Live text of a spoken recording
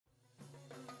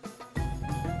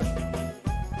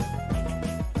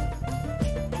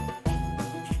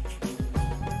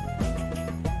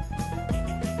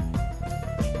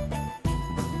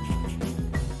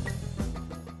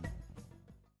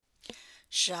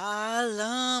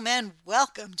Shalom and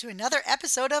welcome to another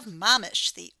episode of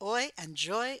Mamish, the Oi and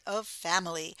Joy of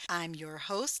Family. I'm your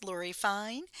host, Lori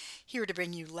Fine, here to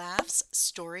bring you laughs,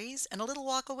 stories, and a little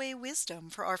walk-away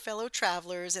wisdom for our fellow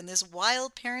travelers in this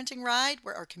wild parenting ride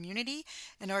where our community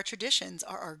and our traditions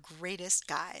are our greatest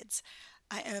guides.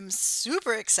 I am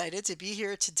super excited to be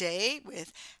here today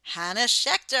with Hannah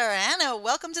Shekhter. Hannah,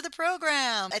 welcome to the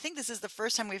program. I think this is the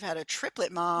first time we've had a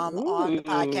triplet mom on the Ooh,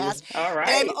 podcast, all but I'm right.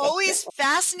 Let's go. always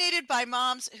fascinated by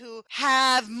moms who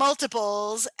have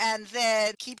multiples and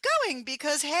then keep going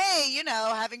because, hey,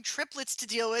 having triplets to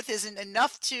deal with isn't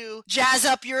enough to jazz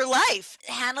up your life.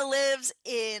 Hannah lives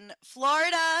in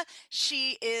Florida.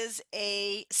 She is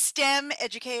a STEM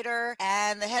educator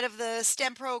and the head of the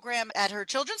STEM program at her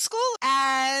children's school.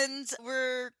 And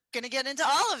we're going to get into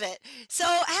all of it. So,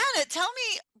 Hannah, tell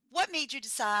me what made you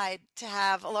decide to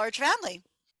have a large family?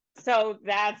 So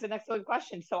that's an excellent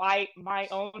question. My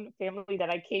own family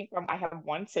that I came from, I have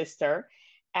one sister,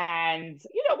 and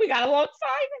we got along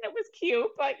fine, and it was cute,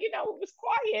 but it was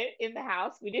quiet in the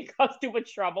house. We didn't cause too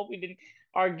much trouble. We didn't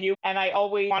argue, and I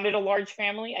always wanted a large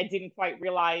family. I didn't quite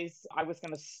realize I was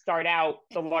going to start out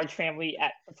the large family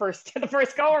at the first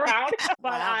go around,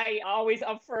 but Wow. I always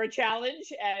up for a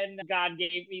challenge, and God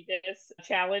gave me this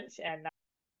challenge, and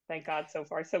thank God so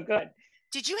far so good.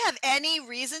 Did you have any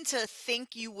reason to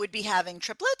think you would be having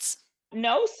triplets?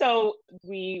 No, so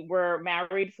we were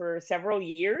married for several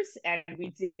years and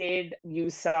we did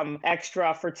use some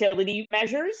extra fertility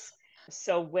measures.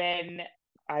 So when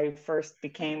I first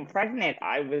became pregnant,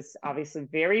 I was obviously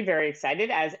very, very excited,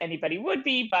 as anybody would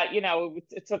be, but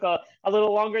it took a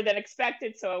little longer than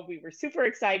expected. So we were super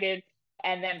excited.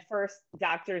 And then, first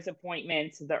doctor's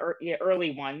appointments, the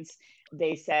early ones,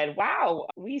 they said, "Wow,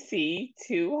 we see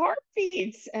two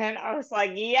heartbeats." And I was like,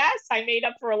 "Yes, I made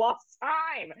up for a lost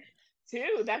time."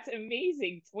 Two. That's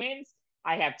amazing. Twins.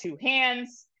 I have two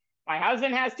hands. My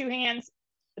husband has two hands.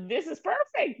 This is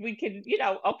perfect. We can,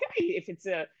 okay, if it's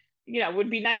it would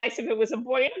be nice if it was a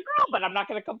boy and a girl, but I'm not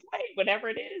going to complain, whatever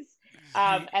it is.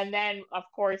 Right. And then, of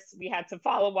course, we had to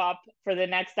follow up for the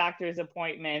next doctor's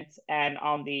appointment. And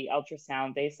on the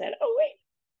ultrasound, they said, "Oh, wait,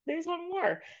 there's one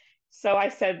more." So I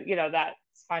said,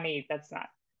 that's funny.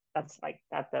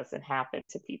 That doesn't happen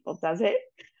to people, does it?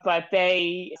 But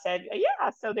they said, yeah.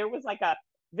 So there was like a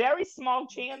very small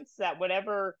chance that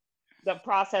whatever the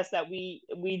process that we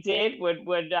did would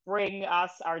bring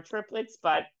us our triplets.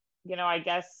 But I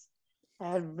guess I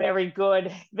had very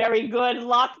good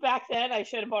luck back then. I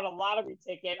should have bought a lottery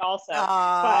ticket also,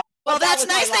 Uh, but well, that that's was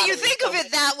my nice that you lottery. think of So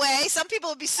it that way. Some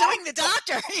people would be suing the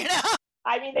doctor.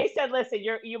 I mean, they said, "Listen,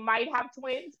 you might have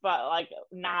twins, but like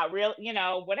not real,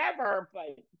 whatever.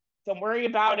 But don't worry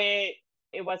about it."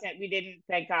 It wasn't. We didn't,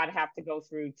 thank God, have to go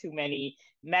through too many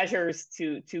measures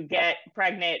to get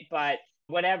pregnant. But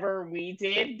whatever we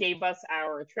did gave us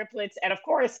our triplets, and of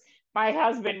course, my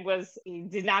husband he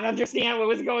did not understand what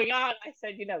was going on. I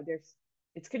said,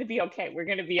 it's going to be okay. We're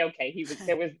going to be okay.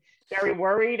 There was very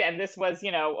worried, and this was,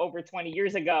 over 20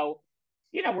 years ago,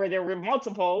 where there were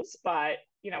multiples, but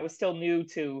it was still new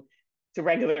to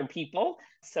regular people.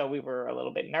 So we were a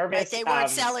little bit Right, nervous. they weren't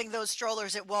selling those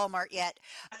strollers at Walmart yet.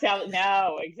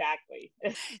 No, exactly.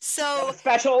 Got So, a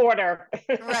special order.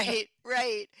 right,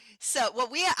 right. So,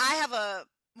 I have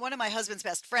one of my husband's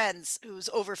best friends who's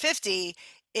over 50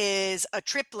 is a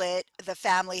triplet. The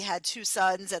family had two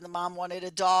sons and the mom wanted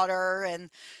a daughter and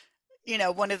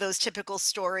one of those typical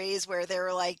stories where they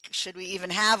were like, should we even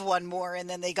have one more? And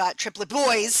then they got triplet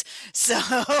boys. So,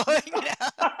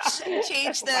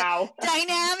 changed the Wow.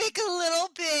 dynamic a little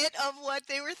bit of what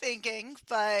they were thinking,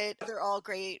 but they're all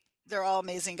great. They're all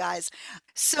amazing guys.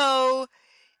 So,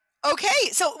 okay.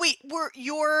 So, wait, were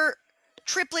your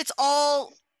triplets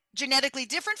all genetically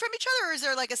different from each other, or is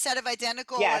there like a set of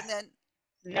identical and Yes. then,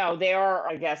 No, they are,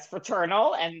 I guess,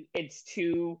 fraternal, and it's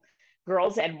two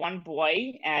girls and one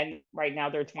boy. And right now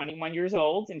they're 21 years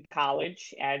old in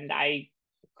college. And I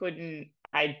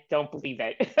don't believe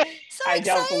it. so I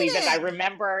don't believe it. exciting?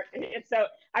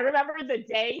 I remember the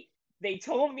day they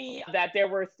told me that there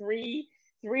were three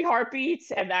heartbeats,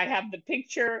 and I have the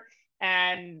picture,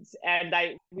 and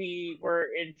we were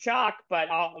in shock, but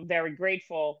all very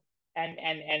grateful. And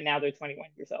now they're 21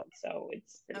 years old. So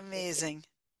it's pretty crazy. Amazing.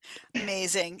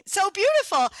 Amazing. So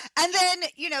beautiful. And then,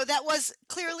 that was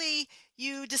clearly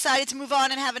you decided to move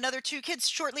on and have another two kids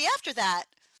shortly after that.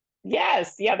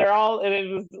 Yes, yeah,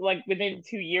 it was like within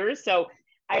 2 years. So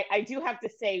I do have to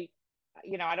say,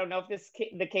 I don't know if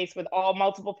the case with all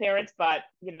multiple parents, but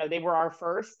they were our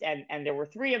first, and there were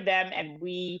three of them, and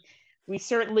we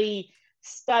certainly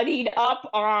studied up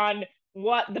on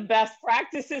what the best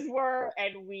practices were,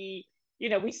 and we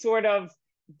sort of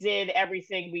did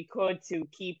everything we could to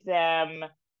keep them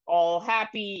all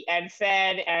happy and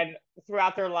fed and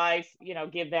throughout their life,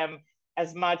 give them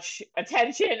as much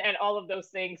attention and all of those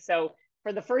things. So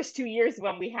for the first 2 years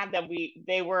when we had them,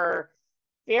 they were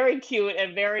very cute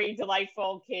and very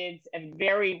delightful kids and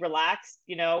very relaxed.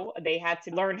 They had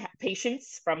to learn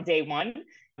patience from day one,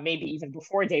 maybe even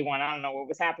before day one. I don't know what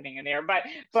was happening in there, but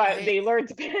Right. they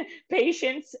learned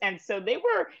patience, and so they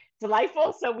were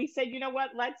delightful. So we said, you know what,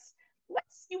 let's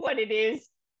see what it is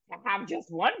to have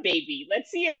just one baby. Let's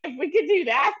see if we could do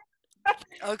that.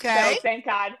 Okay. So thank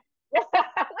God.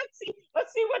 Let's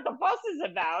see what the fuss is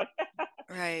about.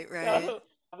 Right, right. So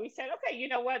we said, okay, you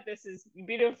know what? This is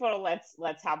beautiful.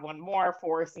 Let's have one more.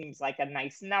 Four seems like a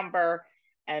nice number.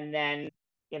 And then,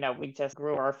 we just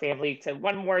grew our family to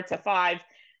one more to five.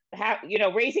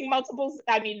 Raising multiples,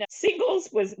 I mean, singles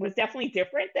was definitely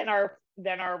different than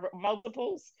our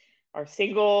multiples. Our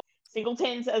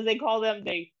singletons, as they call them.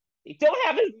 They don't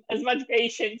have as much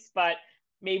patience, but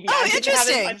maybe I Oh, didn't have as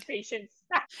interesting. much patience.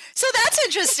 So that's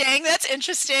interesting. That's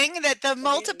interesting that the Really?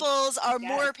 multiples are Yes.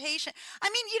 more patient. I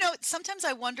mean, sometimes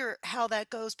I wonder how that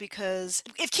goes because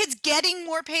if kids getting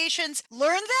more patience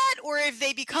learn that, or if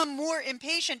they become more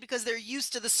impatient because they're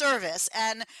used to the service.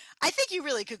 And I think you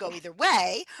really could go either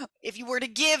way. If you were to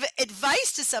give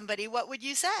advice to somebody, what would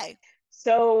you say?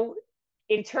 So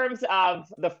in terms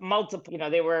of the multiple,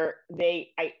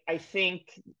 I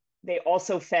think they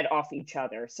also fed off each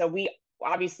other. So we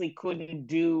obviously couldn't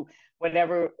do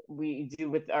whatever we do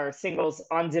with our singles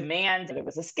on demand. There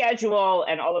was a schedule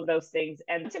and all of those things,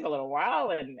 and it took a little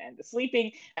while, and the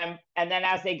sleeping. And then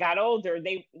as they got older,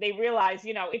 they realized,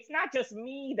 it's not just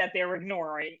me that they're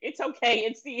ignoring. It's okay.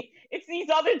 It's these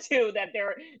other two that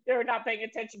they're not paying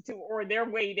attention to, or they're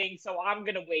waiting, so I'm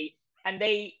gonna wait. And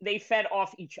they fed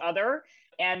off each other.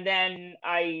 And then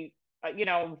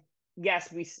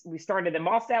yes, we started them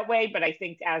off that way, but I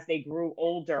think as they grew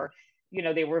older,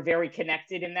 they were very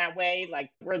connected in that way. Like,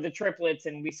 we're the triplets,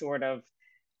 and we sort of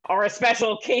are a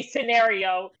special case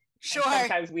scenario. And Sure.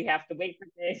 sometimes we have to wait for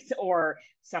this, or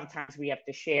sometimes we have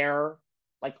to share,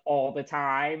 like, all the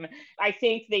time. I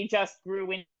think they just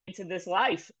grew into this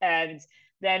life. And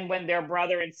then when their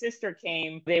brother and sister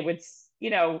came, they would,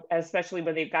 especially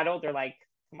when they got older, like,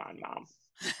 come on, mom,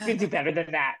 you can do better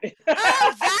than that.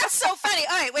 Oh, that's so funny.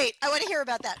 All right, wait. I want to hear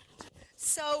about that.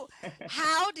 So,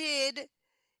 how did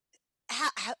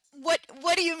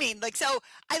what do you mean? Like, so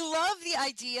I love the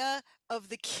idea of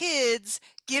the kids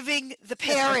giving the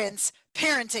parents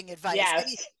parenting advice. I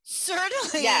mean, Yes.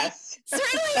 certainly, Yes.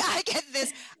 certainly I get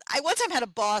this. I one time had a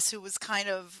boss who was kind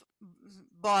of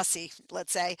bossy,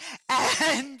 let's say,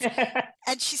 and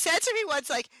and she said to me once,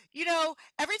 like,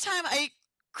 every time I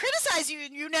criticize you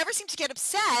and you never seem to get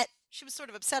upset. She was sort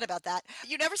of upset about that.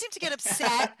 You never seem to get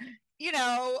upset. You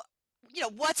know,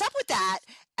 what's up with that?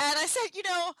 And I said,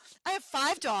 I have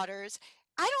 5 daughters.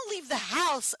 I don't leave the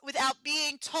house without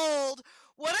being told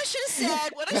what I should have said,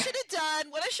 what I should have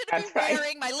done, what I should have been That's right.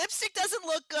 wearing. My lipstick doesn't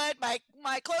look good.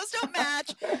 My clothes don't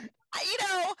match. I, you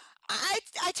know, I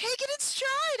take it in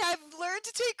stride. I've learned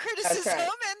to take That's criticism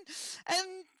right.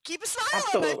 and keep a smile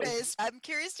on my Absolutely. face. I'm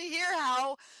curious to hear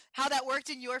how that worked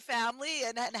in your family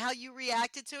and how you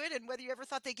reacted to it and whether you ever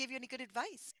thought they gave you any good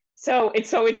advice. So it's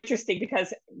so interesting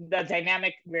because the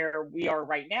dynamic where we are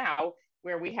right now,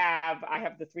 where I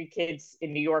have the three kids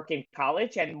in New York in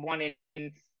college, and one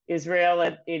in Israel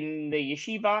in the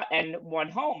yeshiva, and one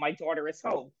home. My daughter is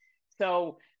home.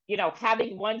 So,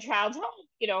 having one child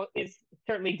home, is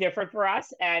certainly different for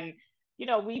us. And,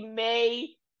 we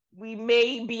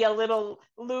may be a little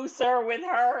looser with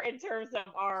her in terms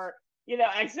of our,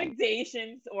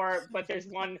 expectations, but there's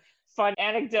one fun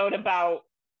anecdote about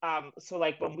so,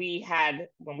 like, when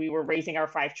we were raising our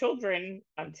five children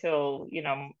until,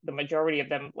 the majority of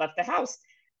them left the house,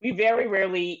 we very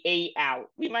rarely ate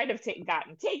out. We might have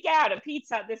gotten takeout, a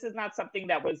pizza. This is not something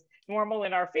that was normal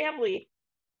in our family.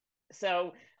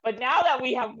 So, but now that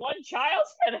we have one child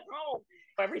at home,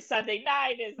 every Sunday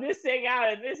night is this thing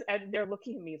out and this, and they're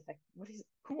looking at me like,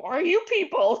 who are you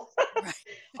people? Right.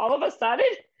 All of a sudden,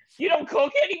 you don't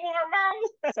cook anymore,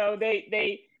 mom. So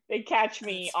they catch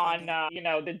me That's on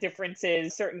funny. the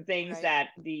differences, certain things Right. that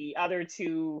the other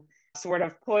two sort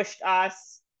of pushed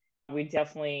us. We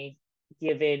definitely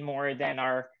give in more than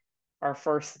our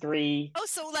first three. Oh,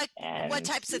 so like what And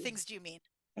types of things do you mean?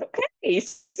 okay,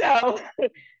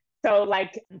 so,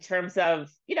 like, in terms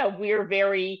of, we're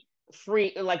very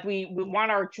free. Like, we want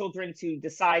our children to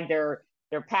decide their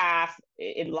path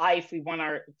in life. We want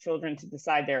our children to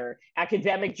decide their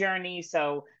academic journey.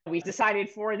 So we decided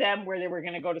for them where they were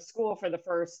going to go to school for the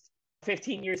first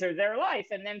 15 years of their life,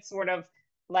 and then sort of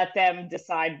let them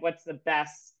decide what's the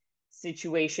best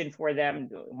situation for them,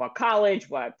 what college,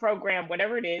 what program,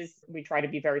 whatever it is. We try to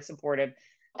be very supportive.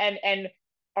 And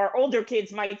our older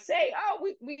kids might say,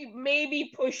 oh, we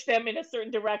maybe push them in a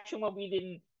certain direction when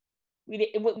we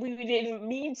didn't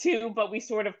mean to, but we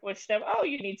sort of pushed them. Oh,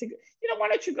 you need to, why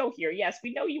don't you go here? Yes,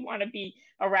 we know you want to be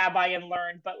a rabbi and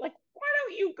learn, but like, why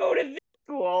don't you go to this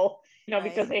school?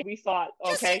 Because Right. we thought,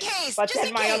 Just in okay, case, but just then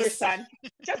in my other case. son,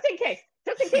 just in case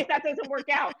that doesn't work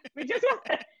out, we just want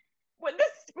well,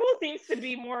 this school seems to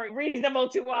be more reasonable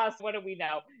to us. What do we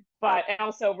know? But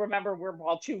also remember, we're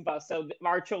all tshuva, so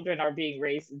our children are being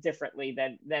raised differently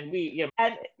than we.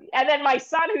 And then my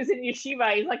son, who's in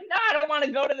yeshiva, he's like, no, I don't want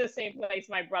to go to the same place,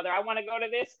 my brother. I want to go to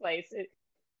this place.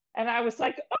 And I was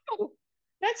like, oh,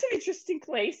 that's an interesting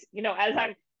place. As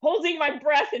I'm holding my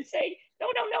breath and saying, no,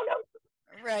 no, no, no.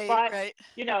 Right, But right,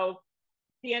 at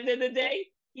the end of the day,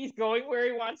 he's going where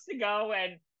he wants to go,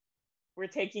 and we're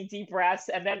taking deep breaths.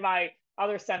 And then my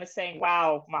other son is saying,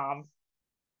 wow, mom,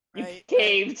 you right.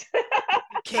 caved.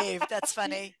 You caved. That's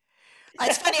funny.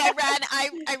 It's funny.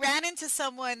 I ran into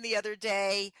someone the other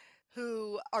day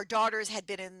who our daughters had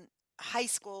been in high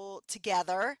school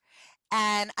together,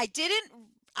 and I didn't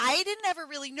ever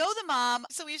really know the mom,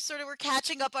 so we sort of were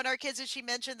catching up on our kids, and she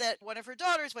mentioned that one of her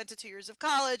daughters went to 2 years of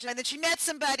college, and then she met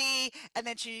somebody, and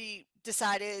then she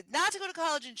decided not to go to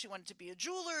college, and she wanted to be a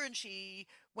jeweler, and she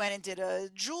went and did a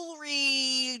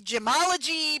jewelry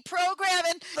gemology program,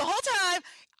 and the whole time,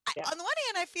 Yeah. on the one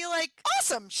hand, I feel like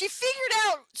awesome. She figured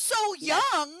out so Yes.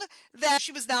 young that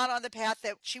she was not on the path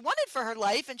that she wanted for her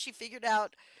life, and she figured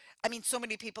out. I mean, so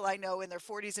many people I know in their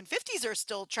 40s and 50s are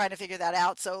still trying to figure that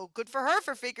out. So good for her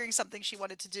for figuring something she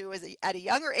wanted to do at a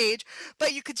younger age.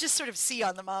 But you could just sort of see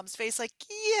on the mom's face, like,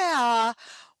 yeah,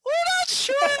 we're not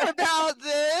sure about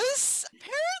this.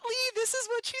 Apparently, this is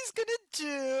what she's going to do,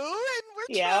 and we're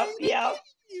trying Yep. to Yep. get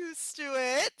used to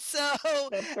it. So,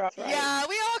 That's right. yeah,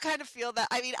 we all kind of feel that.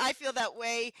 I mean, I feel that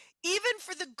way even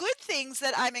for the good things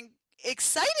that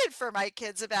excited for my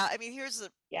kids about. I mean,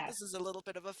 Yes. this is a little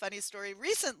bit of a funny story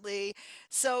recently.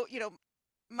 So,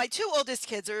 my two oldest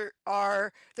kids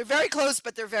are they're very close,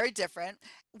 but they're very different.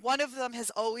 One of them has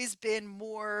always been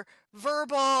more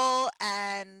verbal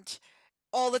and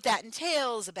all that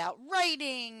entails about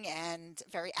writing and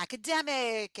very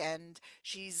academic, and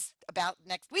she's about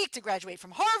next week to graduate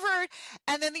from Harvard.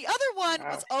 And then the other one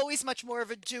Wow. was always much more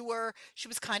of a doer. She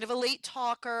was kind of a late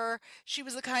talker. She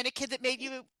was the kind of kid that made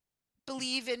you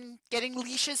believe in getting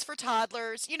leashes for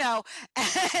toddlers, and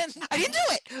I didn't do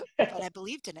it, but I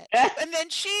believed in it. And then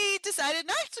she decided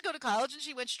not to go to college, and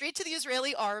she went straight to the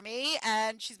Israeli army,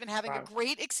 and she's been having a Wow.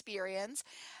 great experience.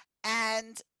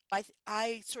 And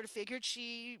I sort of figured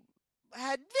she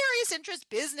had various interests,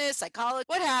 business, psychology,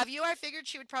 what have you. I figured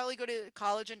she would probably go to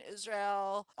college in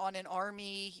Israel on an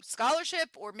army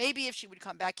scholarship, or maybe if she would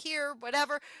come back here,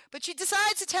 whatever. But she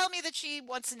decides to tell me that she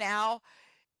wants to now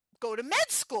go to med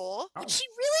school, which Oh, she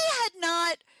really had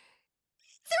not.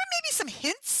 There were maybe some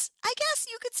hints, I guess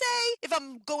you could say, if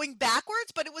I'm going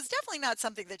backwards, but it was definitely not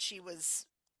something that she was,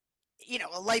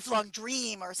 a lifelong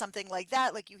dream or something like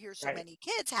that, like you hear so right. many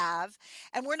kids have.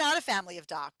 And we're not a family of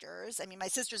doctors. I mean, my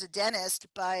sister's a dentist,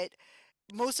 but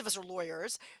most of us are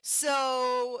lawyers.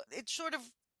 So it sort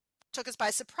of took us by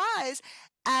surprise.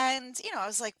 And, I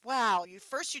was like, wow, you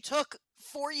took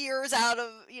 4 years out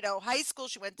of, high school.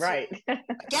 She went to Right.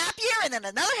 a gap year and then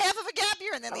another half of a gap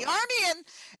year and then the Oh, army,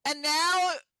 and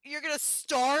now you're going to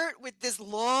start with this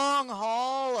long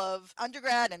haul of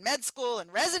undergrad and med school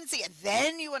and residency, and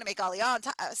then you want to make aliyah on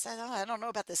top. I said, oh, I don't know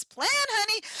about this plan,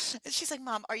 honey. And she's like,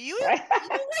 Mom, right. you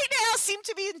right now seem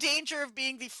to be in danger of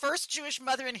being the first Jewish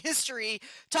mother in history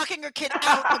talking her kid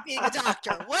out of being a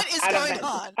doctor. What is Out of going med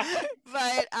on? school.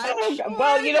 But I'm Oh,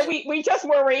 well, sure that we just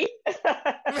worry.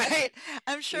 right.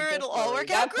 I'm We sure it'll just all worry.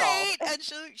 work out That's all. great, and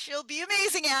she'll be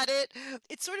amazing at it.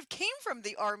 It sort of came from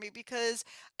the army because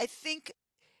I think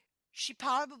she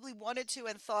probably wanted to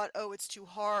and thought, oh, it's too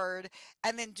hard.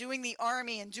 And then doing the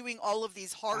army and doing all of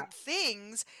these Yeah, hard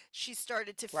things, she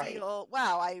started to right. feel,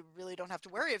 wow, I really don't have to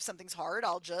worry if something's hard.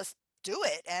 I'll just do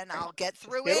it and Right. I'll get Just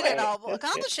through do it and it. I'll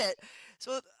accomplish it.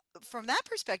 So from that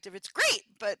perspective, it's great.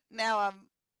 But now I'm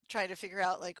trying to figure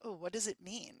out, like, oh, what does it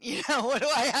mean? What do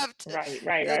I have to, Right.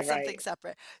 Right. that's Right. something Right.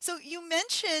 separate. So you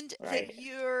mentioned that Right.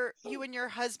 you and your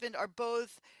husband are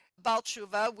both Baal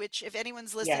Tshuva, which if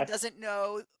anyone's listening Yes. doesn't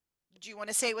know, do you want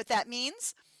to say what that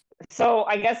means? So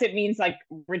I guess it means like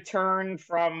return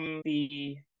from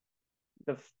the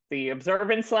the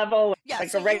observance level, Yeah, like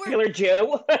so a you were regular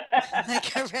Jew.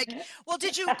 like a well,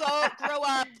 did you grow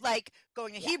up like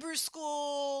going to Yes. Hebrew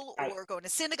school Right. or going to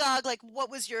synagogue? Like what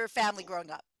was your family growing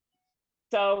up?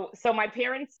 So my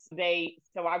parents,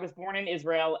 so I was born in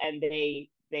Israel, and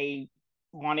they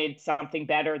wanted something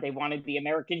better. They wanted the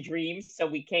American dream. So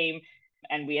we came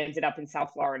and we ended up in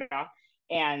South Florida.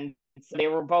 And so they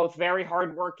were both very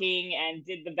hardworking and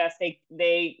did the best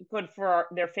they could for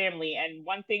their family. And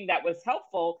one thing that was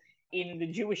helpful in the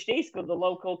Jewish day school, the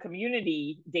local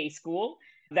community day school,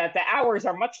 that the hours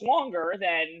are much longer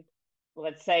than,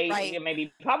 let's say, Right.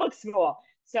 maybe public school.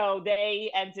 So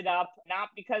they ended up, not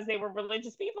because they were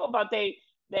religious people, but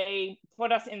they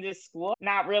put us in this school,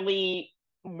 not really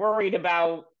worried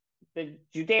about the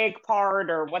Judaic part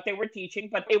or what they were teaching,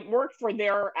 but it worked for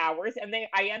their hours. And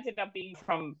I ended up being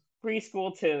from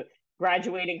preschool to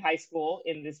graduating high school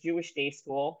in this Jewish day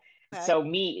school. Okay. So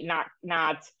me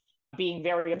not being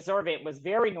very observant was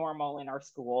very normal in our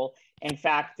school. In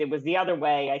fact, it was the other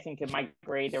way. I think in my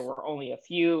grade there were only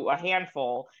a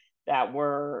handful that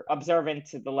were observant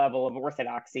to the level of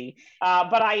orthodoxy.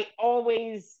 But I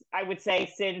would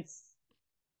say, since,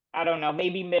 I don't know,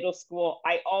 maybe middle school,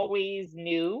 I always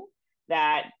knew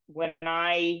that when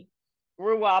I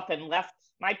grew up and left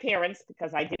my parents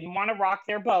because I didn't want to rock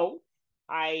their boat,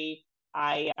 I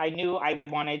I knew I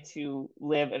wanted to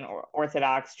live an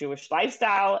Orthodox Jewish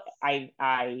lifestyle.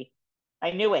 I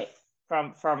knew it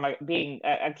from being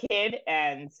a kid,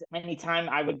 and anytime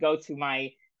I would go to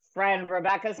my friend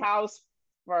Rebecca's house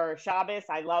for Shabbos,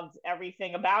 I loved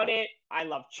everything about it. I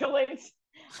loved chillins.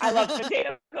 I loved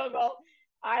potato kugel.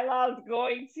 I loved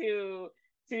going to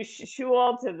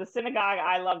shul, to the synagogue.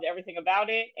 I loved everything about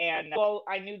it, and well,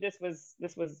 I knew this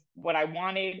was what I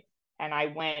wanted, and I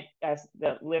went as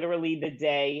literally the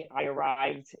day I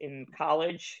arrived in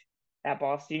college at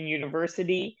Boston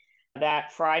University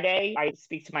that Friday. I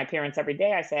speak to my parents every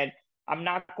day. I said, I'm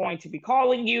not going to be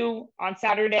calling you on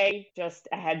Saturday. Just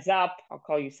a heads up. I'll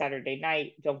call you Saturday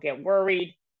night. Don't get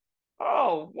worried.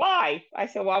 Oh, why? I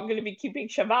said, well, I'm going to be keeping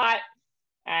Shabbat.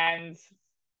 And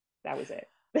that was it.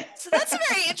 So that's a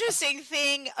very interesting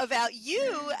thing about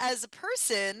you as a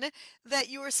person, that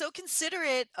you were so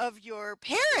considerate of your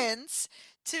parents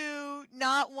to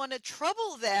not want to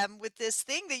trouble them with this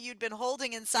thing that you'd been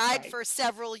holding inside Right. for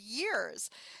several years.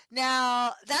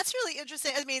 Now, that's really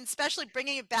interesting. I mean, especially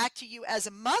bringing it back to you as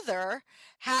a mother,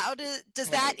 does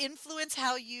that Right. influence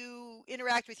how you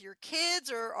interact with your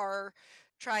kids, or are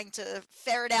trying to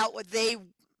ferret out what they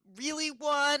really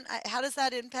want? How does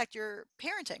that impact your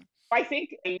parenting? I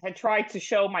think I had tried to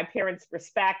show my parents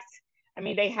respect. I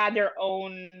mean, they had their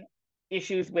own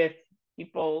issues with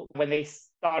people when they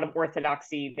thought of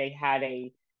orthodoxy. They had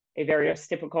a very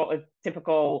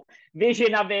typical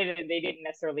vision of it, and they didn't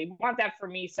necessarily want that for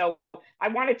me. So I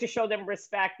wanted to show them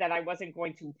respect, that I wasn't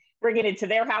going to bring it into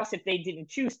their house if they didn't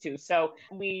choose to. So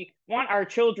we want our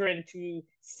children to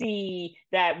see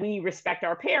that we respect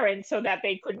our parents so that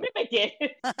they could mimic it.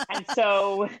 And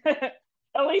so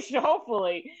at least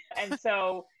hopefully. And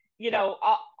so, you know,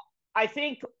 I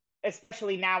think,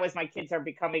 especially now as my kids are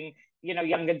becoming,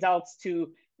 young adults,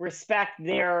 to respect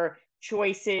their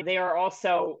choices. They are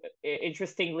also,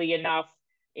 interestingly enough,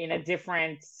 in a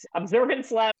different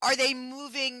observance level. Are they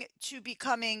moving to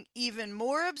becoming even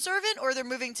more observant, or they're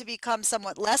moving to become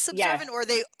somewhat less Yes. observant, or are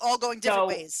they all going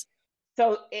different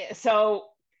So, ways? so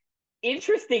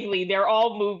interestingly, they're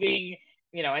all moving,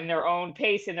 in their own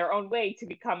pace, in their own way, to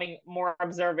becoming more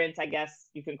observant. I guess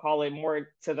you can call it more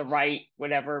to the right,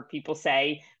 whatever people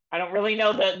say. I don't really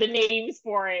know the names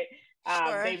for it.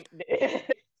 Sure. They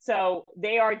so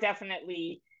they are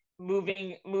definitely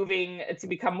moving to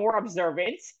become more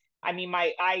observant. I mean,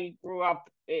 I grew up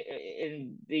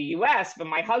in the U.S., but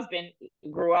my husband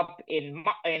grew up in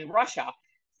Russia,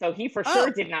 so he for sure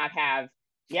Oh, did not have.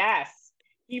 Yes,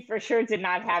 he for sure did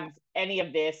not have any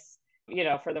of this.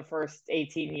 For the first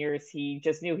 18 years, he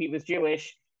just knew he was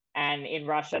Jewish, and in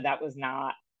Russia, that was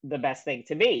not the best thing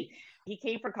to be. He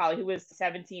came for college. He was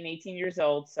 17, 18 years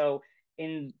old. So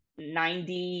in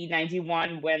 90,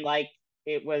 91, when like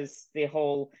it was the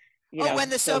whole, oh, when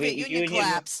the Soviet Soviet Union Union.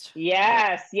 collapsed.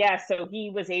 Yes, yes. So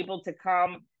he was able to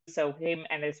come. So him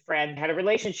and his friend had a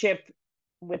relationship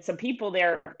with some people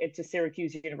there to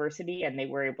Syracuse University, and they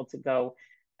were able to go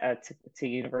to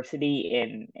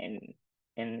university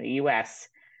in the U.S.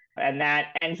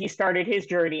 And he started his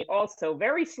journey also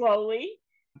very slowly,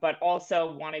 but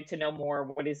also wanted to know more.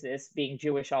 What is this being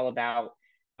Jewish all about?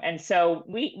 And so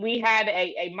we had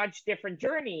a much different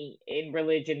journey in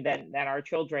religion than our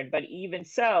children. But even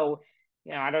so,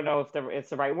 I don't know if it's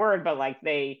the right word, but like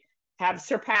they have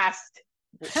surpassed,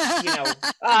 us.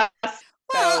 Well,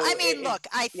 I So mean, look,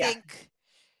 it's yeah.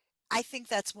 I think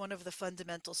that's one of the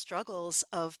fundamental struggles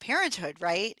of parenthood,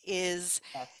 right? Is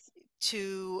Yes.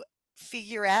 to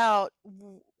figure out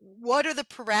what are the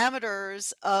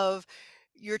parameters of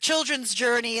your children's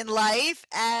journey in life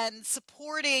and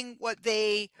supporting what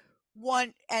they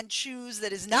want and choose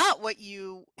that is not what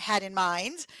you had in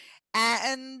mind.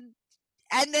 And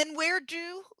then where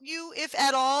do you, if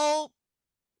at all,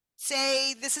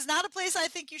 say this is not a place I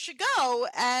think you should go,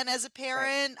 and as a Right.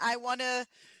 parent I want to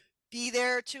be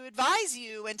there to advise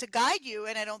you and to guide you,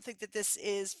 and I don't think that this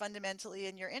is fundamentally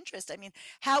in your interest. I mean,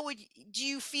 how would do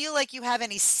you feel like you have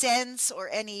any sense or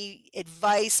any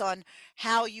advice on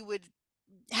how you would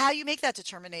how you make that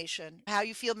determination, how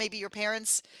you feel maybe your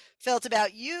parents felt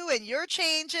about you and your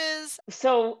changes?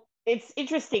 So it's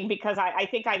interesting because I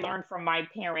think I learned from my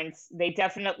parents. They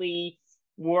definitely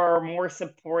were more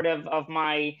supportive of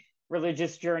my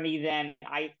religious journey than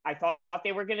I thought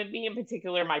they were going to be. In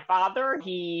particular, my father,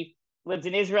 he lived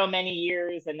in Israel many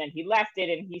years and then he left it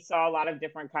and he saw a lot of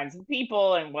different kinds of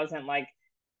people and wasn't like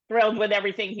thrilled with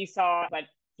everything he saw, but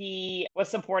he was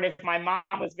supportive. My mom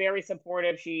was very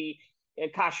supportive. She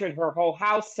koshered her whole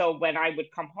house. So when I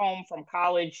would come home from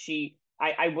college,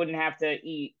 I wouldn't have to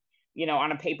eat,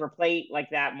 on a paper plate like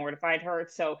that, mortified her.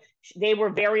 So they were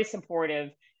very supportive.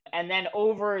 And then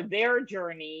over their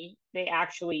journey, they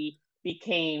actually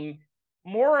became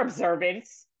more observant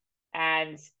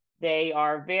and they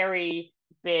are very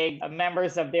big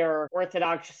members of their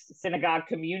Orthodox synagogue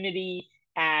community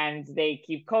and they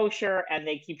keep kosher and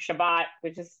they keep Shabbat,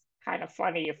 which is kind of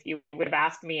funny. If you would have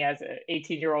asked me as an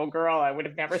 18-year-old girl, I would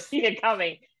have never seen it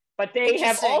coming. But they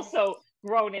have Interesting. also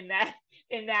grown in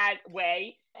that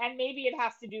way. And maybe it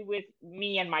has to do with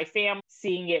me and my family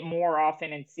seeing it more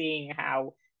often and seeing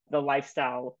how the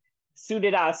lifestyle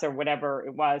suited us or whatever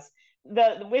it was.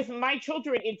 The with my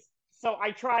children, it's so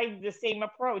I tried the same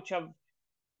approach of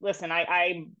listen,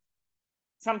 I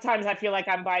sometimes I feel like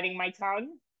I'm biting my tongue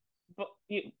but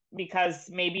because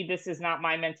maybe this is not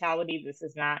my mentality. This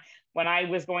is not when I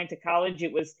was going to college.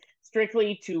 It was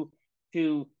strictly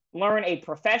to learn a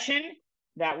profession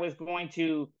that was going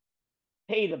to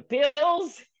pay the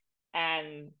bills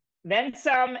and then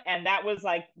some. And that was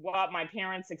like what my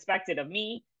parents expected of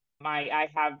me. I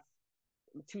have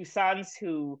two sons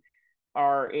who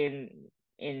are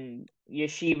in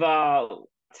yeshiva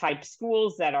type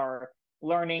schools that are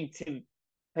learning to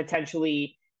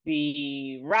potentially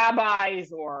be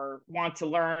rabbis or want to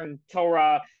learn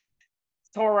Torah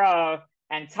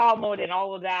and Talmud and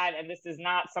all of that. And this is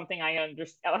not something I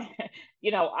understand.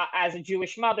 As a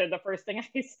Jewish mother, the first thing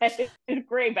I said is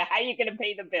great, but how are you going to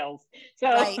pay the bills? So,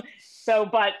 Right.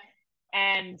 but,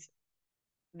 and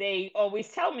they always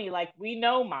tell me, like, we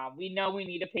know, mom, we know we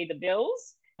need to pay the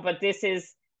bills, but this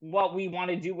is what we want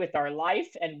to do with our life.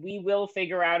 And we will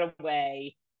figure out a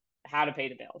way how to pay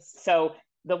the bills. So,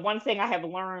 the one thing I have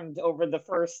learned over the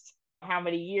first how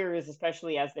many years,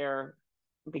 especially as they're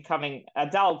becoming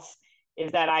adults,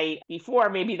 is that before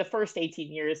maybe the first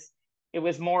 18 years, it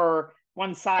was more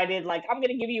one sided, like, I'm going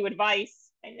to give you advice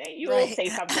and you will Right. say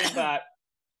something, but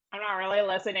I'm not really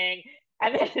listening.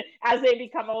 And then as they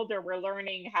become older, we're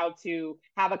learning how to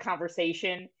have a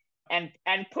conversation and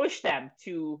push them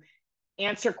to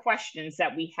answer questions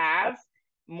that we have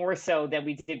more so than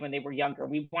we did when they were younger.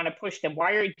 We want to push them.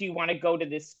 Do you want to go to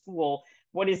this school?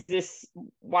 What is this?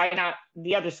 Why not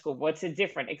the other school? What's it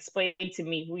different? Explain to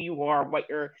me who you are, what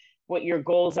your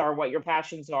goals are, what your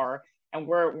passions are. And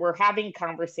we're having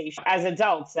conversations as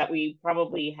adults that we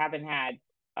probably haven't had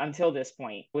until this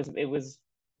point. It was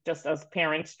just us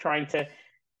parents trying to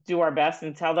do our best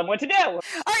and tell them what to do. All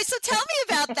right, so tell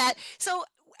me about that. So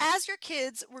as your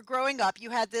kids were growing up, you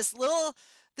had this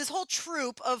whole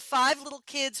troop of five little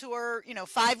kids who are,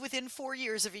 five within 4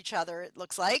 years of each other, it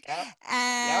looks like. Yep. Yep.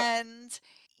 And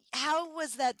how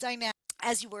was that dynamic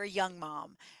as you were a young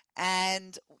mom?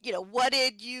 And, what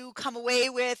did you come away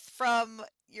with from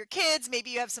your kids? Maybe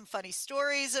you have some funny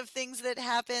stories of things that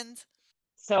happened.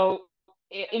 So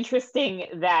interesting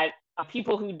that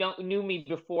people who don't knew me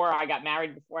before I got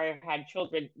married, before I had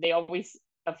children,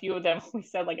 a few of them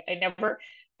always said, like, I never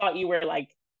thought you were like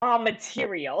mom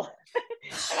material.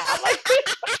 And I'm like,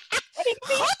 what do you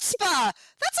mean? Chutzpah!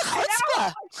 That's a I know. chutzpah. I'm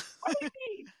like, what do you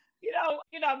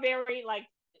mean? Very like,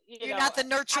 You're not the I don't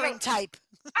nurturing type.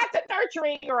 not the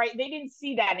nurturing, right? They didn't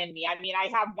see that in me. I mean, I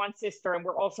have one sister, and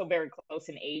we're also very close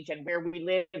in age. And where we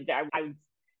lived, I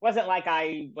wasn't like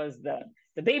I was the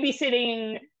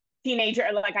babysitting teenager.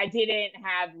 Like I didn't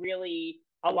have really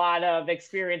a lot of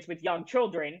experience with young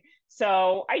children,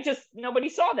 so I just nobody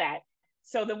saw that.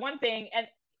 So the one thing,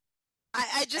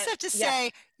 I just and have to yeah,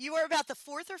 say, you are about the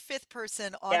fourth or fifth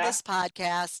person on yeah. this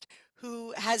podcast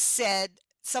who has said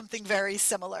something very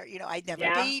similar. I never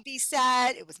Yeah.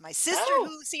 babysat. It was my sister Oh,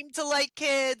 who seemed to like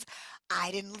kids.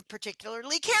 I didn't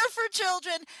particularly care for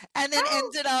children, and then oh,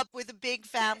 ended up with a big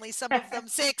family, some of them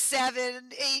 6,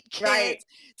 7, 8 right. kids.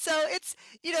 So it's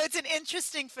an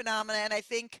interesting phenomenon. And I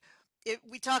think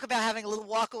we talk about having a little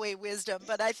walkaway wisdom,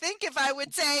 but I think if I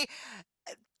would say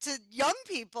to young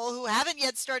people who haven't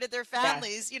yet started their Yes.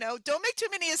 families, don't make too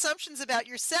many assumptions about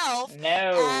yourself No,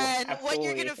 and what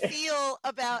you're going absolutely. to feel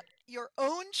about your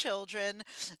own children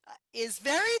is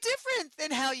very different than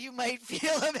how you might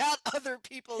feel about other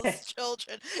people's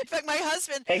children. In fact, my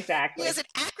husband, he has Exactly. an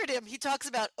acronym. He talks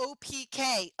about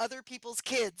OPK, other people's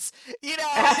kids, and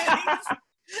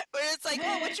where it's like,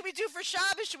 oh, what should we do for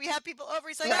Shabbos? Should we have people over?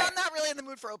 He's like, oh, Right. I'm not really in the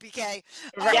mood for OPK.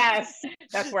 Right. Yes,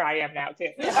 that's where I am now too.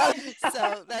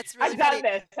 So that's really I've done funny.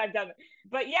 this. I've done it.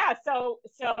 But yeah, so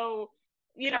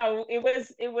it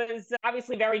was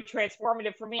obviously very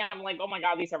transformative for me. I'm like, oh my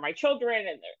God, these are my children,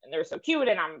 and they're so cute,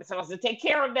 and I'm supposed to take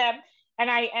care of them. And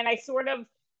I sort of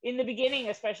in the beginning,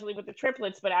 especially with the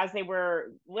triplets, but as they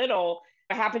were little,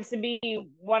 it happens to be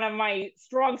one of my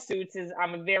strong suits is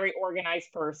I'm a very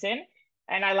organized person,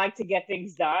 and I like to get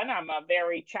things done. I'm a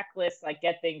very checklist, like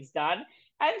get things done.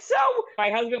 And so my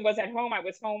husband was at home. I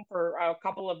was home for a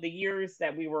couple of the years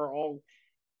that we were all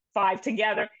five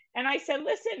together. And I said,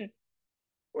 listen,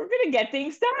 we're going to get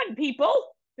things done, people.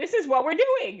 This is what we're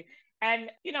doing. And,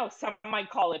 some might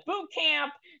call it boot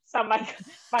camp. Some might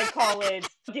call it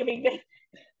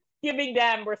giving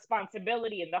them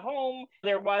responsibility in the home.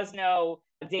 There was no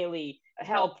daily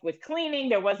help with cleaning.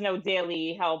 There was no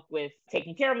daily help with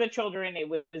taking care of the children. It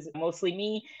was mostly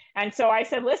me. And so I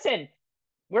said, listen,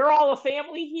 we're all a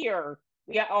family here.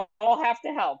 We all have to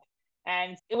help.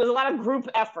 And it was a lot of group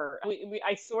effort.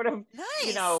 I sort of,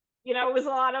 Nice. it was a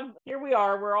lot of here we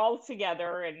are, we're all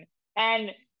together,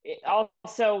 and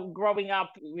also growing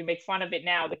up, we make fun of it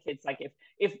now. The kids like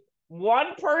if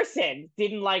one person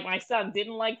didn't like my son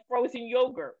didn't like frozen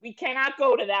yogurt, we cannot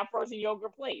go to that frozen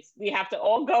yogurt place. We have to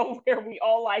all go where we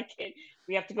all like it.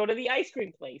 We have to go to the ice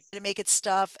cream place. To make it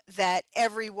stuff that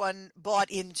everyone bought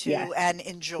into Yes, and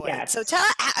enjoyed. So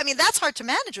yes. I mean, that's hard to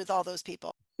manage with all those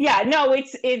people. Yeah, no,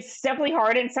 it's definitely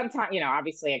hard, and sometimes,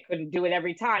 obviously I couldn't do it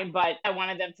every time, but I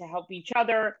wanted them to help each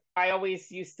other. I always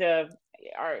used to,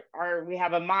 our we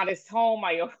have a modest home.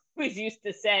 I always used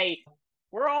to say,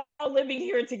 we're all living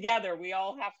here together. We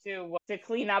all have to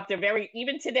clean up. They're very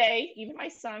even today. Even my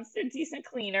sons, they're decent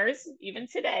cleaners. Even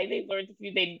today, they learned a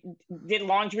few. They did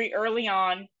laundry early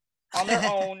on their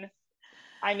own.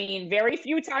 I mean, very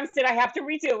few times did I have to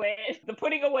redo it. The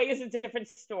putting away is a different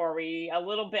story. A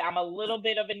little bit. I'm a little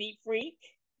bit of a neat freak.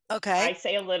 Okay. I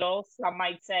say a little. Some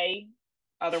might say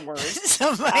other words.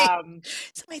 Somebody, Um,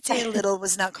 somebody say a little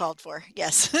was not called for.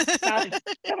 Yes. some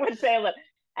would say a little.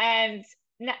 And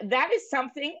that is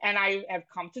something, and I have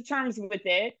come to terms with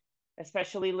it,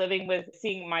 especially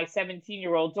seeing my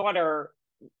 17-year-old daughter,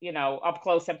 up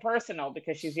close and personal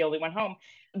because she's the only one home.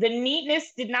 The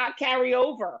neatness did not carry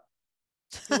over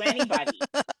to anybody,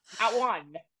 not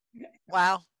one.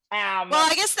 Wow. Um, Well,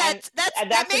 I guess and that that's an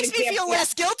makes me example. feel Yeah.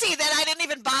 less guilty that I didn't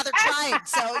even bother trying.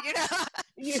 So,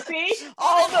 You see,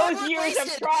 all all that hard those work years of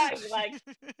wasted. trying, like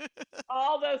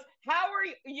all those. How are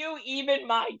you even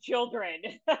my children?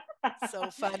 So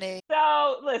funny.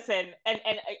 So listen, and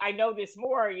I know this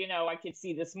more. I could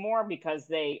see this more because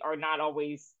they're not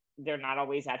always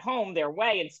at home. They're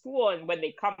away in school, and when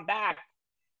they come back,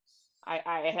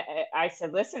 I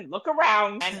said, listen, look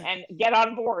around and get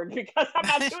on board because I'm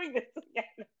not doing this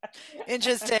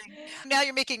Interesting. again. Now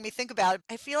you're making me think about it.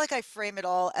 I feel like I frame it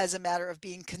all as a matter of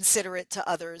being considerate to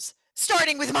others,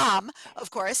 starting with mom, of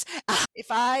course. If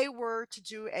I were to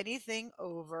do anything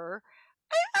over,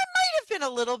 I might have been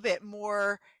a little bit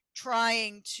more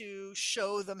trying to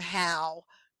show them how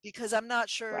because Right.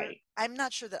 I'm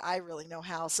not sure that I really know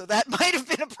how. So that might have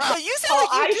been a problem. You sound Oh,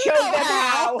 like you I do showed know them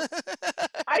how.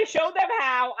 how. I showed them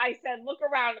how. I said, look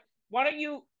around. Why don't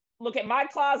you look at my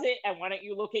closet and why don't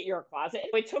you look at your closet?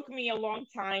 It took me a long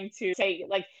time to say,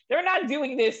 like, they're not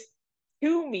doing this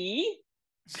to me.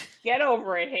 Get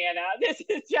over it, Hannah. This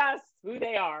is just who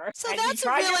they are. So And you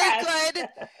try your best.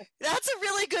 that's a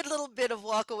really good little bit of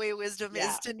walkaway wisdom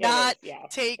Yeah, is to it not is. Yeah.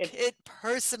 take It's it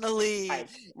personally. right.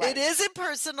 It Right. isn't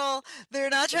personal. They're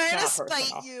not It's trying to not spite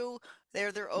personal. you.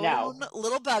 They're their own No.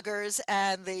 little buggers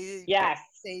and Yes.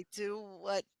 they do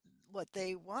what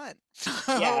they want.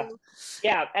 Yeah. So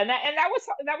Yeah. And that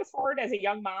was hard as a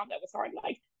young mom. That was hard.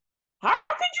 Like, how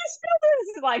could you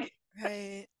spill this? Like,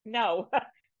 right. no,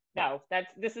 no,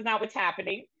 this is not what's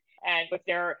happening. And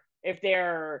if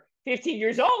they're 15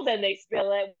 years old and they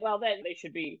spill it, well, then they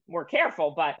should be more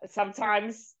careful. But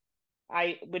sometimes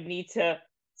I would need to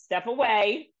step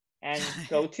away and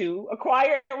go to a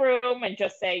quiet room and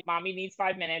just say, Mommy needs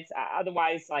 5 minutes.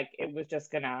 Otherwise, like it was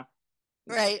just gonna,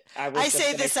 Right. I I was just say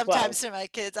gonna this explode. sometimes to my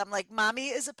kids. I'm like, Mommy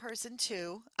is a person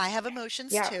too. I have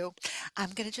emotions Yeah. too. I'm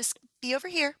going to just be over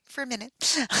here for a minute.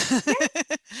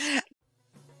 Yeah.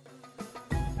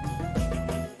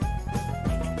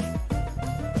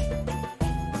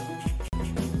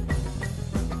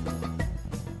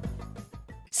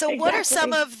 So, what are some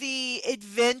Exactly. of the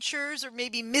adventures or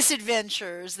maybe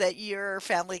misadventures that your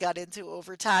family got into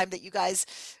over time that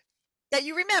that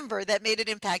you remember that made an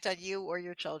impact on you or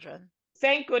your children?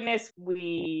 Thank goodness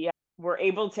we were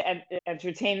able to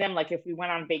entertain them. Like if we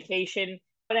went on vacation,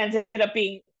 it ended up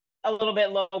being a little bit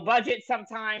low budget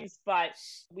sometimes, but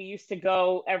we used to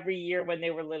go every year when they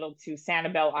were little to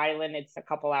Sanibel Island. It's a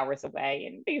couple hours away,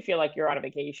 and you feel like you're on a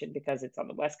vacation because it's on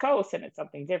the West Coast and it's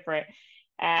something different.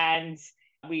 And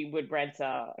we would rent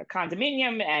a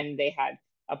condominium, and they had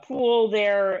a pool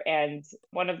there. And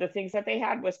one of the things that they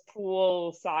had was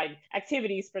poolside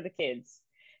activities for the kids.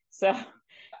 So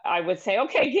I would say,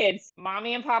 okay, kids,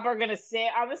 mommy and papa are going to sit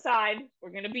on the side.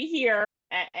 We're going to be here.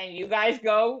 And you guys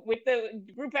go with the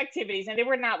group activities. And they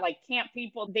were not like camp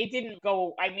people. They didn't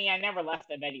go. I mean, I never left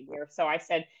them anywhere. So I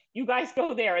said, you guys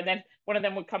go there. And then one of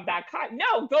them would come back.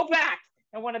 No, go back.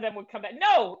 And one of them would come back.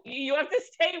 No, you have to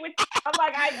stay with. I'm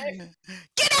like,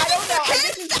 Get I out of don't know. here,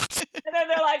 This is, kids! and then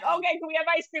they're like, okay, can we have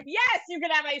ice cream? Yes, you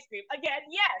can have ice cream. Again,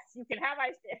 yes, you can have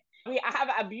ice cream. We have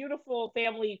a beautiful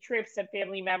family trips and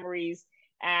family memories.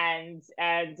 And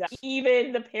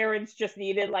even the parents just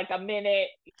needed like a minute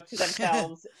to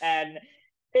themselves, and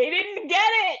they didn't get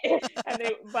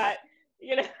it. But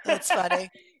you know, That's funny.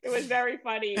 it was very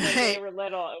funny when they were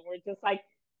little, and we're just like,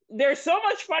 there's so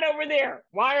much fun over there.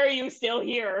 Why are you still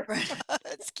here? Right.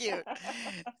 That's cute.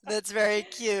 That's very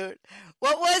cute.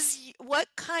 What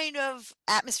kind of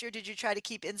atmosphere did you try to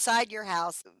keep inside your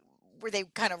house? Were they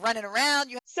kind of running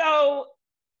around? So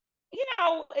you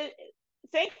know,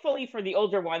 thankfully for the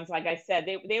older ones, like I said,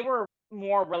 they were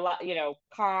more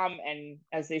calm and,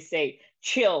 as they say,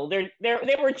 chill.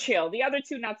 They were chill. The other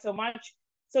two not so much.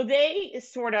 So they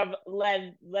sort of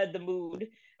led the mood.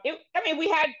 I mean, we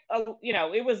had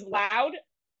it was loud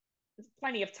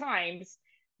plenty of times,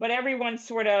 but everyone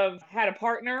sort of had a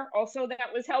partner also that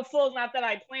was helpful. Not that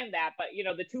I planned that, but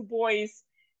the two boys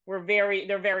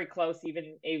they're very close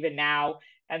even now,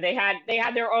 and they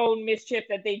had their own mischief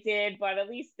that they did, but at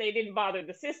least they didn't bother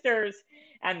the sisters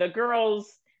and the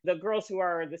girls who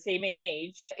are the same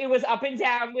age. It was up and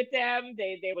down with them.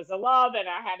 There was a love, and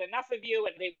I had enough of you,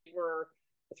 and they were.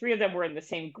 The three of them were in the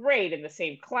same grade, in the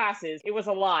same classes. It was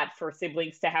a lot for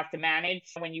siblings to have to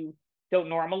manage when you don't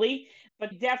normally,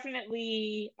 but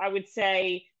definitely I would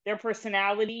say their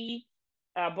personality,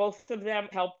 both of them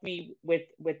helped me with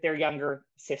their younger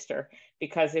sister,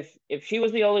 because if she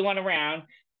was the only one around,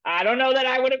 I don't know that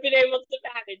I would have been able to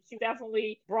manage. She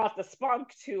definitely brought the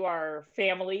spunk to our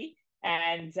family, So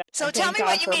and tell thank me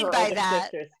what God you for mean her by older that.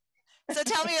 sisters. So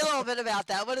tell me a little bit about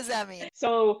that. What does that mean?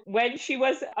 So when she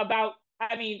was about,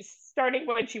 I mean, starting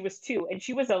when she was 2, and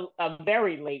she was a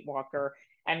very late walker,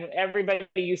 and everybody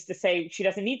used to say she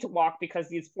doesn't need to walk because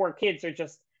these 4 kids are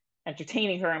just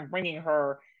entertaining her and bringing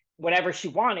her whatever she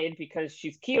wanted because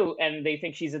she's cute and they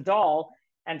think she's a doll.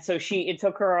 And so it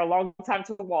took her a long time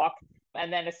to walk.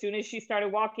 And then as soon as she started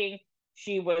walking,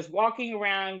 she was walking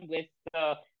around with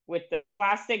the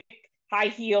plastic high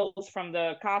heels from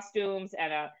the costumes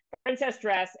and a princess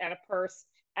dress and a purse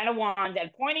and a wand and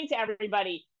pointing to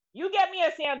everybody, you get me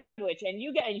a sandwich,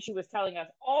 and she was telling us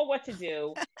all what to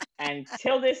do. And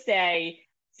till this day,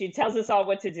 she tells us all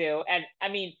what to do. And I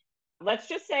mean, let's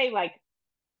just say, like,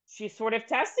 she sort of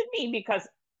tested me because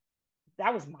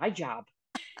that was my job.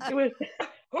 It was,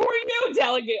 who are you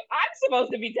telling me? I'm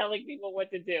supposed to be telling people what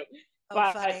to do. Oh,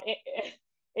 But funny.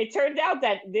 it turned out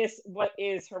that this what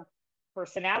is her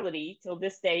personality till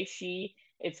this day.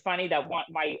 It's funny that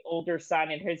my older son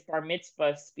in his bar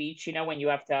mitzvah speech, when you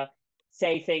have to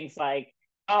say things like,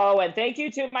 oh, and thank you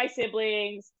to my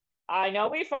siblings. I know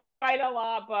we fight a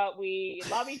lot, but we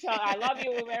love each other. I love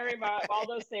you very much. All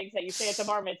those things that you say at the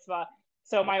bar mitzvah.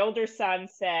 So my older son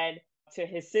said to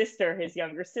his sister, his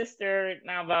younger sister,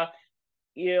 Nava,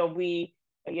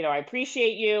 I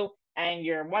appreciate you and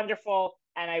you're wonderful.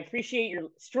 And I appreciate your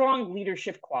strong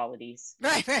leadership qualities.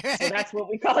 Right, right, So right. that's what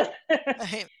we call it.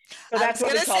 Right. So I that's was what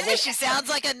going we to call say, it. she sounds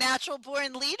like a natural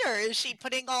born leader. Is she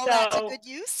putting all that to So, good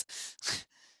use?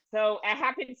 so it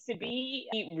happens to be,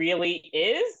 he really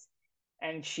is.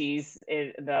 And she's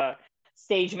the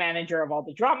stage manager of all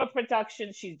the drama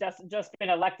productions. She's just been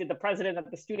elected the president of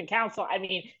the student council. I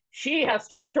mean, she has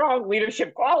strong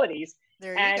leadership qualities.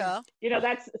 There you And, go.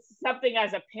 that's something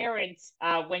as a parent,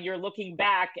 when you're looking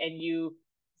back and you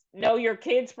know your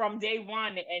kids from day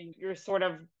one and you're sort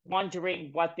of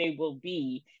wondering what they will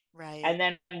be. Right. And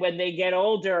then when they get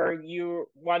older, you're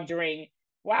wondering,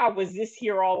 wow, was this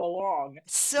here all along?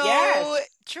 So Yes,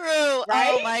 true. Oh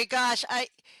right? my gosh.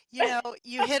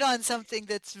 You hit on something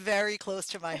that's very close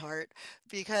to my heart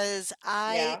because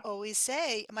I Yeah. always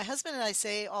say, my husband and I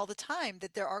say all the time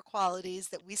that there are qualities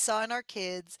that we saw in our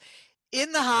kids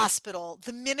in the hospital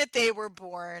the minute they were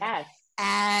born. Yes.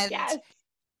 And Yes.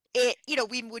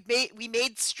 we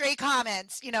made stray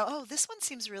comments, oh, this one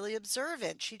seems really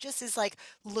observant. She just is like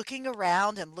looking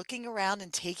around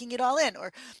and taking it all in.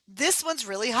 Or this one's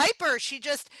really hyper. She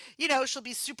just, she'll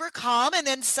be super calm and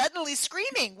then suddenly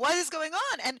screaming. What is going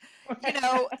on? And you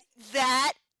know,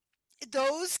 that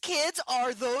those kids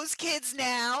are those kids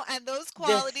now, and those The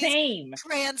qualities same.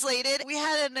 translated. We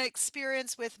had an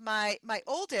experience with my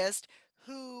oldest,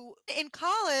 who in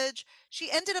college,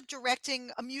 she ended up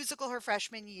directing a musical her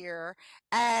freshman year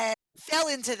and fell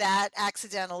into that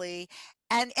accidentally,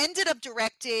 and ended up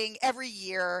directing every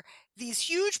year these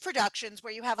huge productions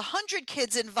where you have 100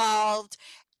 kids involved,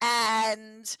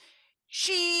 and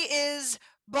she is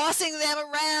bossing them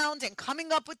around and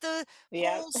coming up with the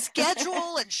Yeah. whole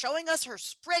schedule and showing us her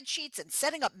spreadsheets and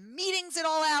setting up meetings at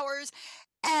all hours.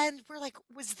 And we're like,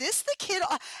 was this the kid?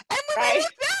 And when we Right.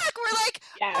 look back, we're like,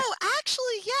 Yes. oh,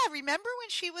 actually, yeah. Remember when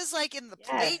she was like in the Yes.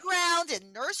 playground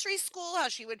in nursery school, how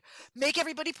she would make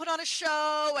everybody put on a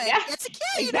show? And Yes. it's a kid,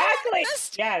 Exactly.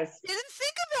 just Yes. didn't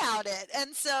think about it.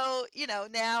 And so,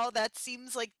 now that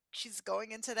seems like she's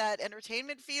going into that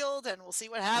entertainment field, and we'll see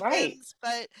what Right. happens.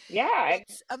 But Yeah,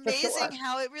 it's for amazing sure.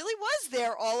 how it really was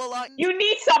there all along, You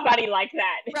need somebody like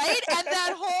that. right? And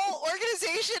that whole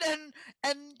organization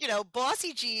and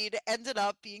Bossy Jean ended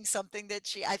up being something that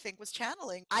she, I think, was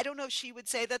channeling. I don't know if she would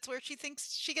say that's where she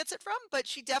thinks she gets it from, but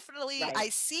she definitely, Right. I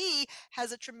see,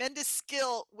 has a tremendous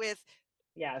skill with,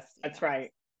 Yes, you that's know,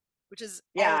 right. which is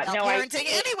all Yeah, about no, parenting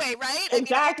anyway, right? I mean, all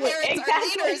exactly, parents are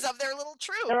leaders exactly. of their little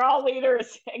They're troop. all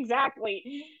leaders,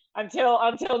 exactly.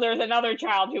 Until there's another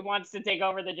child who wants to take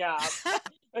over the job.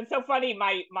 It's so funny.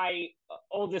 My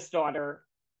oldest daughter,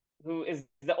 who is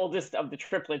the oldest of the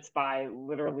triplets by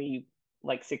literally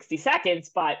like 60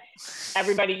 seconds, but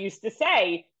everybody used to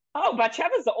say, "Oh,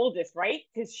 Bathsheba's the oldest, right?"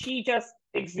 Because she just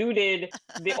exuded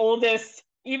the oldest,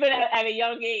 even at a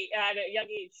young age. At a young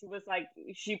age, she was like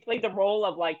she played the role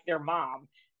of like their mom,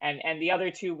 and the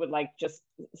other two would like just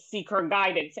seek her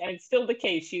guidance, and it's still the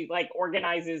case. She like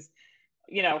organizes,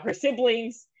 her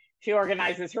siblings. She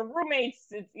organizes her roommates,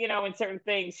 in certain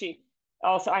things. She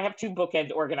also, I have two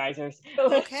bookend organizers.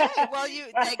 Okay, well,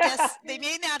 I guess they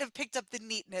may not have picked up the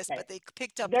neatness, Okay. but they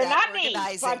picked up They're that not neat,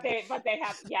 but organizing. they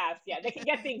have, yes, yeah, they can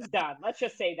get things done. Let's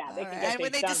just say that All they can right. get And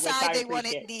when things they done, which decide I they want it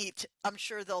appreciate. neat, I'm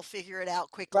sure they'll figure it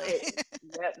out quickly.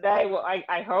 Right? They will.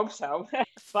 I hope so.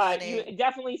 But you Funny.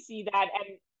 definitely see that,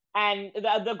 and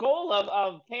the goal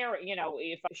of parent,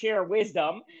 if I share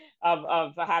wisdom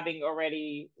of having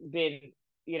already been,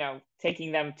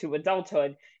 taking them to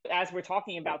adulthood. As we're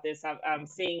talking about this, I'm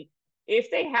seeing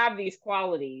if they have these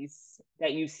qualities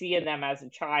that you see in them as a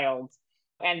child,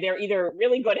 and they're either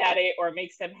really good at it or it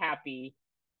makes them happy,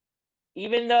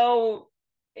 even though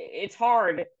it's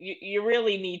hard, you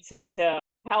really need to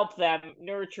help them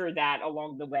nurture that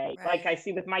along the way. Like I Right.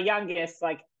 see with my youngest,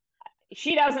 like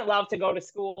she doesn't love to go to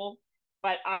school,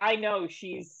 but I know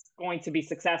she's going to be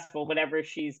successful, whatever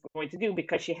she's going to do,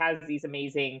 because she has these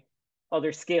amazing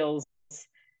other skills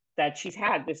that she's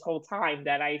had this whole time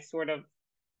that I sort of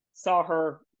saw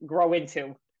her grow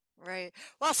into. Right.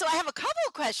 Well, so I have a couple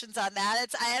of questions on that.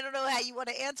 I don't know how you want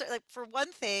to answer. Like, for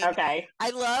one thing, Okay.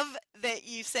 I love that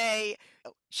you say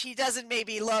she doesn't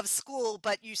maybe love school,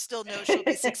 but you still know she'll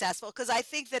be successful. Because I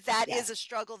think that that Yes. is a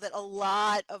struggle that a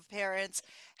lot of parents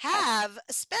Yes. have,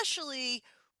 especially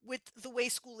with the way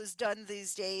school is done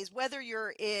these days, whether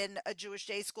you're in a Jewish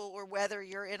day school or whether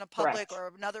you're in a public Correct.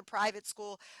 or another private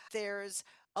school. There's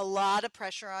a lot of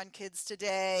pressure on kids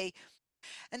today,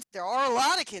 and there are a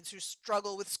lot of kids who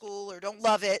struggle with school or don't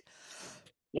love it,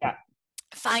 Yeah.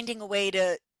 finding a way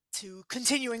to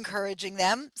continue encouraging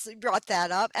them. So you brought that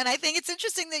up. And I think it's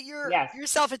interesting that you're Yes.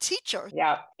 yourself a teacher.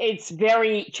 Yeah, it's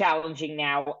very challenging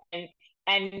now,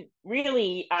 and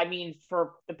really, I mean,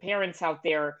 for the parents out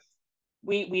there,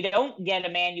 we don't get a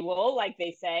manual like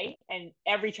they say, and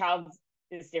every child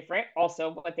is different.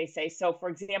 Also, what they say. So, for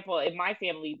example, in my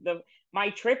family, the my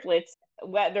triplets,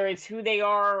 whether it's who they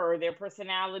are or their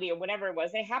personality or whatever it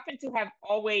was, they happen to have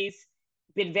always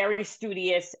been very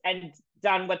studious and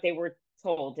done what they were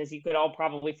told, as you could all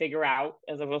probably figure out,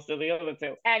 as opposed to the other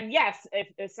two. And yes,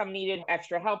 if some needed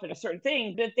extra help in a certain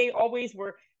thing, but they always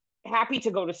were happy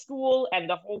to go to school, and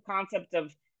the whole concept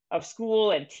of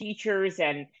school and teachers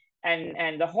and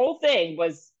the whole thing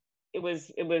was it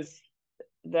was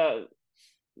the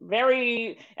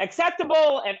very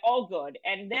acceptable and all good.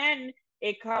 And then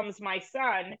it comes my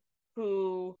son,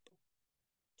 who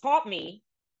taught me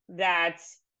that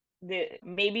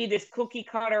maybe this cookie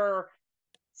cutter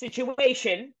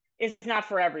situation is not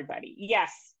for everybody.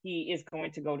 Yes, he is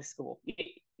going to go to school.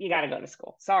 You got to go to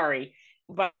school. Sorry,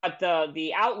 but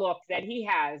the outlook that he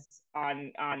has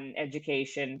on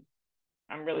education,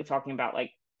 I'm really talking about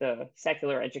like the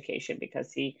secular education,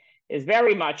 because he is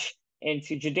very much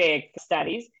into Judaic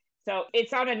studies. So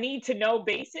it's on a need to know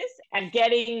basis and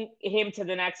getting him to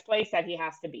the next place that he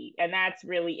has to be. And that's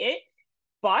really it.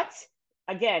 But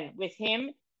again, with him,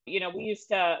 we used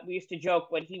to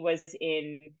joke when he was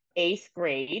in 8th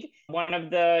grade. One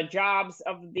of the jobs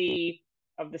of the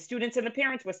students and the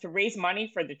parents was to raise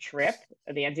money for the trip,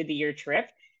 the end of the year trip.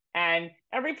 And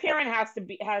every parent has to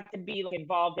be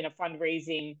involved in a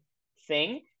fundraising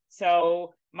thing.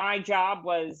 So my job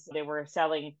was, they were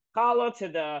selling challah to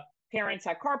the parents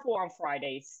at carpool on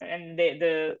Fridays, and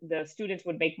the students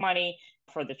would make money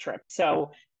for the trip.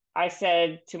 So I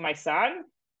said to my son,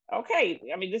 okay,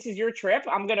 I mean, this is your trip.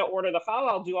 I'm going to order the challah.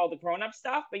 I'll do all the grown up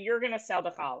stuff, but you're going to sell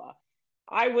the challah.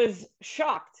 I was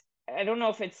shocked. I don't know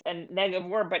if it's a negative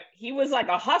word, but he was like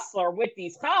a hustler with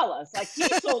these challahs. Like, he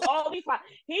sold all these.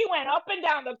 He went up and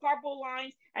down the carpool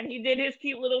lines, and he did his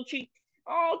cute little cheek.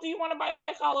 Oh, do you want to buy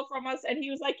a challah from us? And he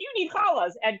was like, you need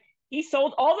challahs. And he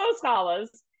sold all those challahs.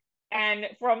 And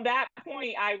from that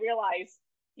point, I realized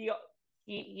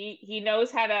he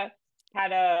knows how to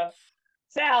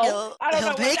sell. I don't He'll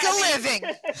know what make a that living.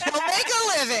 means. He'll make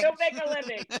a living. He'll make a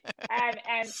living.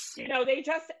 And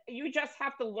you just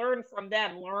have to learn from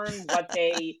them. Learn what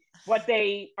they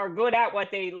are good at,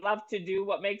 what they love to do,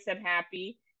 what makes them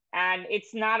happy. And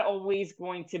it's not always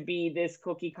going to be this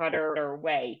cookie cutter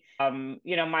way.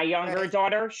 My younger Right.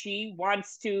 daughter, she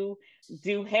wants to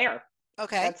do hair.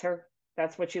 Okay.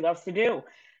 That's what she loves to do.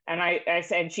 And I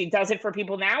said, and she does it for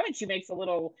people now, and she makes a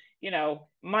little,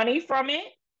 money from it.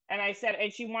 And I said,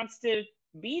 and she wants to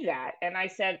be that. And I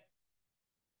said,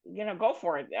 go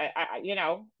for it.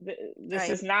 This Right.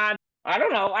 is not, I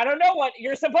don't know what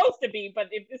you're supposed to be, but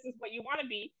if this is what you want to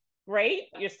be, great.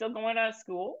 You're still going to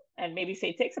school, and maybe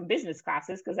say, take some business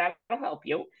classes, because that'll help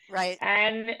you, Right.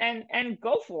 and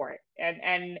go for it.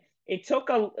 And it took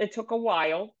a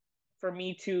while for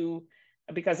me to,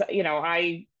 because,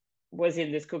 I was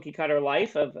in this cookie cutter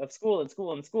life of school and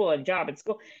school and school and job and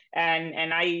school.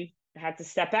 And I had to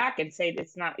step back and say,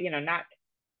 it's not,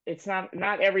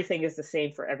 not everything is the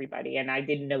same for everybody. And I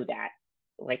didn't know that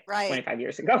like Right. 25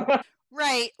 years ago.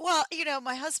 Right. Well,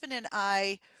 my husband and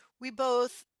I, we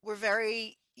both were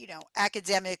very,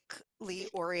 academically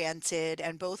oriented,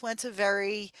 and both went to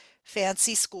very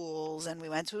fancy schools, and we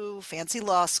went to fancy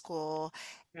law school,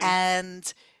 Mm.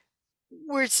 and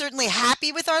we're certainly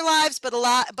happy with our lives, but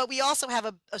we also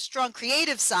have a strong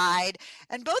creative side.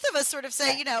 And both of us sort of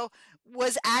say, Yeah,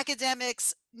 was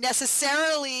academics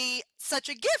necessarily such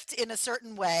a gift in a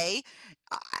certain way?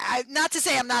 Not to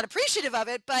say I'm not appreciative of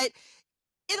it, but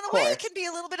in a of way, it course. can be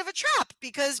a little bit of a trap,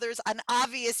 because there's an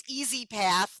obvious easy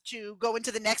path to go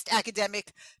into the next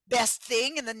academic best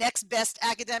thing, and the next best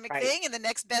academic Right, thing, and the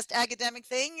next best academic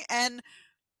thing. And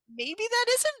maybe that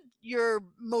isn't your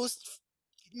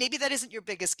maybe that isn't your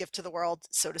biggest gift to the world,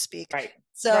 so to speak. right, right,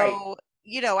 So,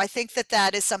 I think that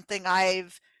that is something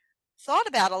I've thought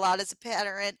about a lot as a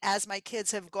parent, as my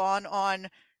kids have gone on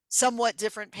somewhat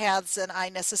different paths than I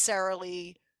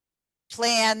necessarily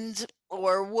planned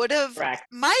or would have. correct.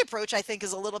 My approach, I think,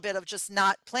 is a little bit of just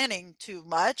not planning too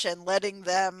much and letting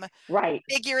them Right,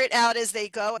 figure it out as they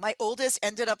go. My oldest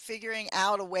ended up figuring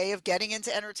out a way of getting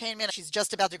into entertainment. She's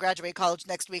just about to graduate college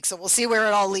next week, so we'll see where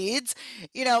it all leads.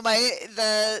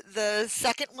 The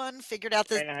second one figured out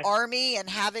the very nice. army, and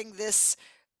having this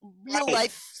real Right,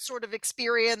 life sort of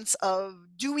experience of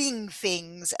doing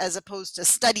things as opposed to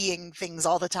studying things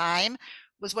all the time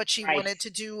was what she right, wanted to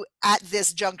do at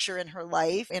this juncture in her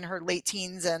life, in her late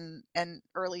teens and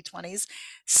early 20s.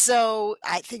 So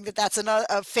I think that that's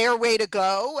a fair way to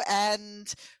go,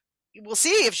 and we'll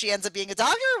see if she ends up being a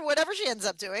doctor or whatever she ends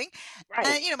up doing. right,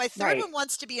 And my third right, one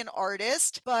wants to be an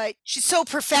artist, but she's so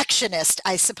perfectionist,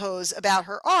 I suppose, about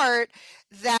her art,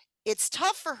 that it's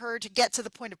tough for her to get to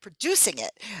the point of producing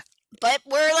it. But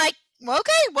we're like,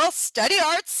 Okay, well, study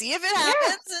art, see if it Yeah,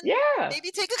 happens, and yeah, maybe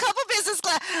take a couple business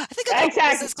class. I think a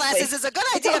couple business classes exactly. is a good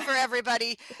It's idea a for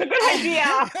everybody. it's a good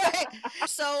idea. Right.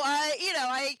 So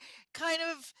I kind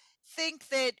of think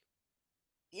that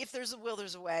if there's a will,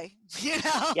 there's a way, you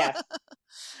know? Yes,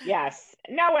 yes.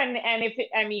 No, and if it,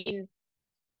 I mean,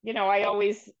 I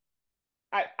always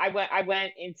I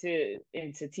went into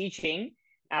teaching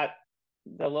at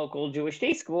the local Jewish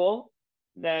day school.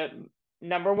 The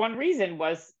number one reason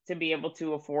was to be able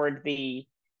to afford the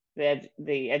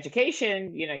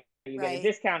education. You get a Right.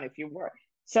 discount if you work.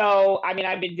 So, I mean,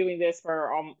 I've been doing this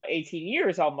for 18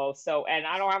 years almost. So, and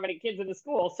I don't have any kids in the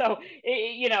school. So,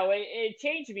 it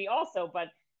changed me also. But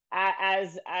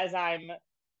as I'm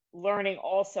learning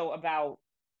also about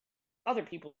other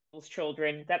people's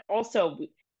children, that also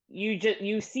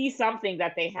you see something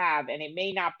that they have, and it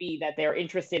may not be that they're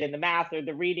interested in the math or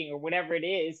the reading or whatever it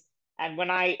is. And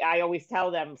when I always tell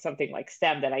them something like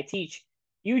STEM that I teach,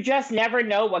 you just never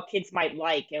know what kids might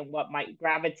like and what might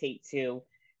gravitate to.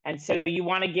 And so you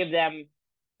want to give them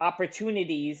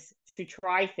opportunities to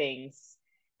try things,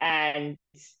 and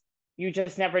you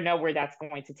just never know where that's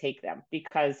going to take them,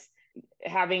 because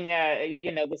having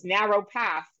this narrow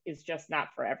path is just not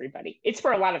for everybody. It's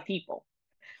for a lot of people,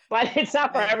 but it's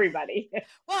not for Right. everybody.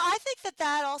 Well, I think that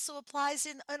that also applies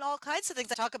in all kinds of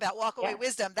things. I talk about walk away Yeah.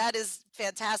 wisdom. That is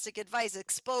fantastic advice.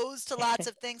 Exposed to lots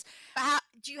of things.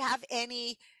 Do you have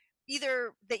any,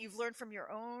 either that you've learned from your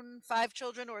own five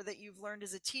children or that you've learned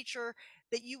as a teacher,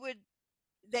 that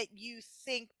you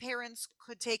think parents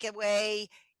could take away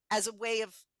as a way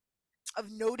of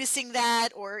noticing that,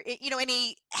 or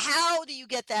any, how do you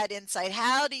get that insight?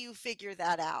 How do you figure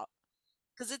that out?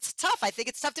 Because it's tough. I think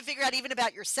it's tough to figure out even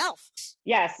about yourself.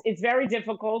 Yes, it's very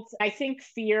difficult. I think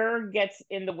fear gets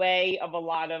in the way of a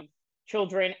lot of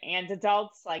children and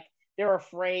adults. Like, they're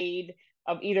afraid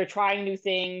of either trying new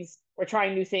things or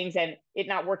trying new things and it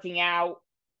not working out.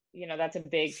 That's a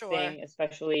big Sure. thing,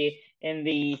 especially in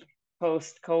the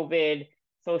post COVID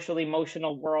social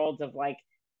emotional world of like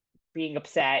being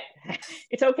upset.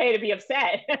 It's okay to be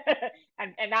upset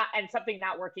and something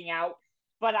not working out.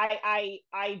 But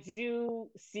I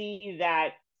do see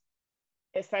that,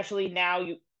 especially now,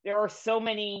 there are so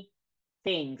many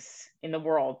things in the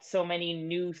world, so many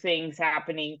new things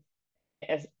happening.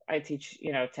 As I teach,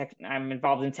 I'm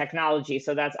involved in technology,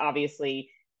 so that's obviously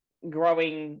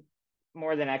growing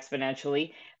more than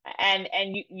exponentially. And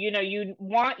you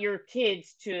want your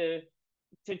kids to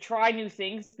try new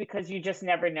things, because you just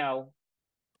never know.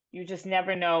 You just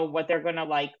never know what they're going to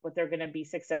like, what they're going to be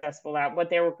successful at, what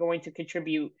they're going to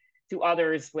contribute to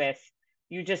others with.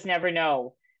 You just never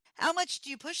know. How much do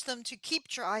you push them to keep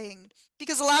trying?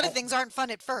 Because a lot of Uh, things aren't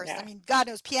fun at first. I yeah, mean, God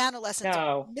knows piano lessons are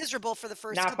no, miserable for the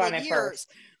first not couple fun of at years.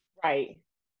 first. Right.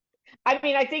 I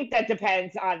mean, I think that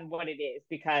depends on what it is,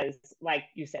 because, like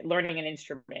you said, learning an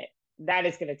instrument, that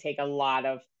is going to take a lot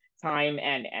of time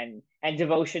and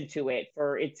devotion to it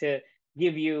for it to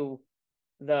give you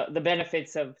the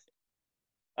benefits of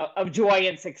joy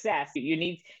and success. You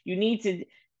need to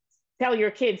tell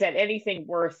your kids that anything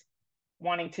worth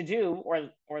wanting to do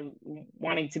or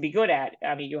wanting to be good at,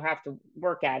 I mean, you have to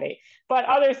work at it. But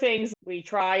other things we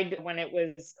tried when it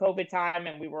was COVID time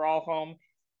and we were all home,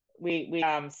 we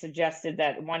suggested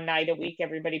that one night a week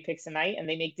everybody picks a night and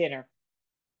they make dinner.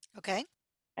 Okay.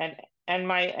 And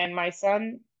my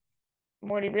son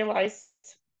Morty realized,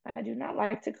 I do not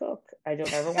like to cook. I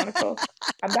don't ever want to cook.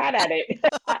 I'm bad at it.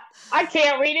 I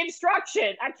can't read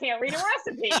instruction. I can't read a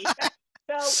recipe.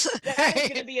 So that is going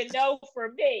to Right. be a no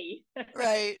for me. and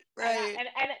Right. I, Right.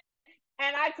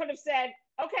 and I could have said,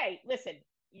 okay, listen,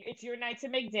 it's your night to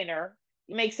make dinner.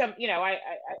 You make some,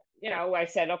 I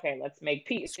said, okay, let's make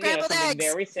Scrambled something eggs.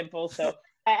 very simple. So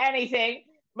anything,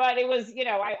 but it was,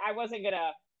 I wasn't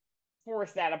gonna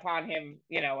force that upon him.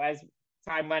 As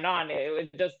time went on,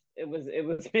 it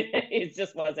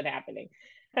just wasn't happening.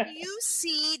 Do you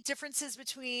see differences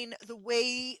between the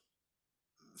way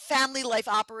family life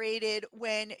operated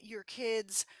when your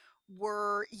kids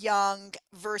were young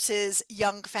versus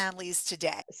young families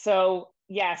today? So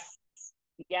yes,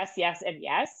 yes, yes, and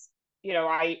yes.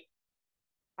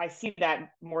 I see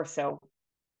that more so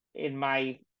in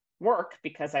my work,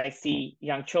 because I see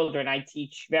young children. I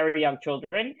teach very young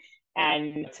children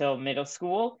and till middle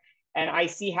school, and I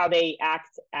see how they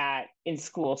act at in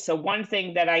school. So one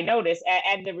thing that I notice,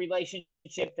 and the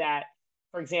relationship that,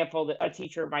 for example, a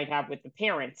teacher might have with the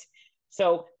parent.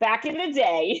 So back in the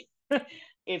day,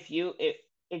 if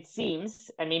it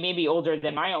seems, I mean, maybe older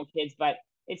than my own kids, but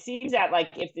it seems that,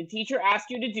 like, if the teacher asked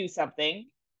you to do something,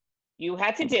 you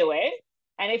had to do it.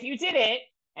 And if you did it,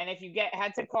 and if you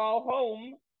had to call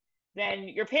home then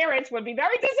your parents would be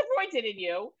very disappointed in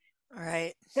you.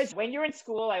 Right. Because when you're in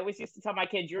school, I always used to tell my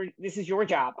kids, this is your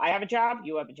job. I have a job,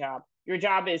 you have a job. Your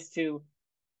job is to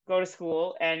go to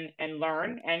school and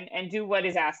learn and do what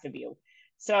is asked of you.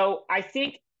 So I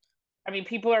think, I mean,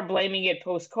 people are blaming it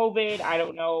post COVID. I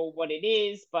don't know what it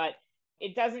is, but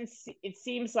it doesn't, it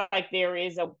seems like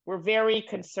we're very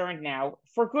concerned now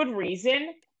for good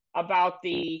reason about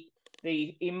the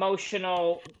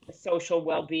emotional, social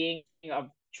well-being of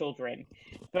children,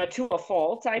 but to a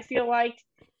fault, I feel like.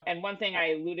 And one thing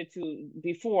I alluded to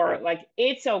before, like,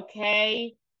 it's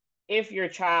okay if your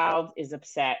child is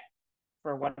upset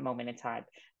for one moment in time.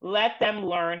 Let them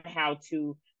learn how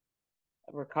to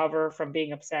recover from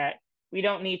being upset. We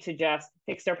don't need to just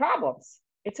fix their problems.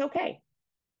 It's okay.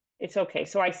 It's okay.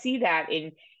 So I see that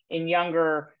in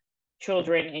younger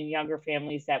children, in younger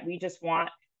families, that we just want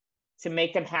to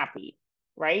make them happy,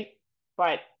 right?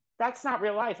 But that's not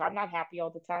real life. I'm not happy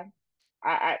all the time.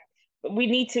 We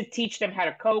need to teach them how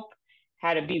to cope,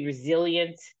 how to be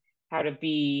resilient, how to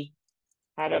be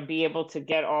able to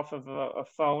get off of a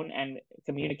phone and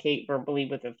communicate verbally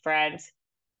with their friends,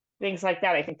 things like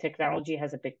that. I think technology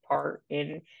has a big part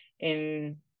in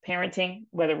parenting,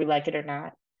 whether we like it or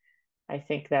not. I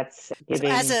think that's So as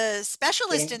giving a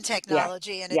specialist in yeah,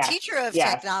 technology and a yes, teacher of yes,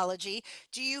 technology,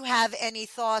 do you have any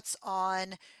thoughts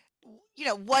on,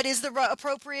 what is the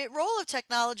appropriate role of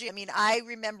technology? I mean, I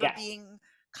remember yes, being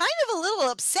kind of a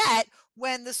little upset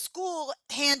when the school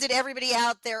handed everybody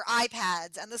out their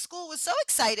iPads and the school was so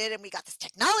excited and we got this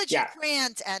technology yeah,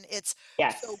 grant and it's so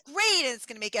yes, great and it's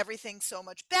going to make everything so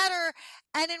much better.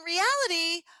 And in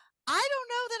reality, I don't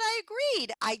know that I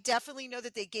agreed. I definitely know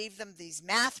that they gave them these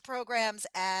math programs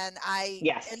and I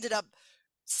yes, ended up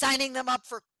signing them up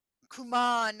for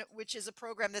Kuman, which is a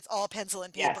program that's all pencil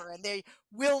and yes, paper, and they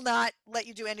will not let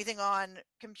you do anything on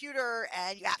computer,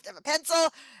 and you have to have a pencil,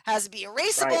 has to be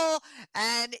right, erasable,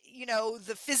 and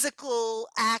the physical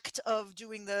act of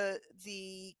doing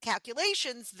the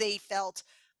calculations they felt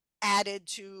added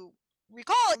to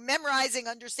recall, memorizing,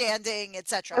 understanding, for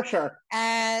etc. sure,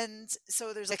 And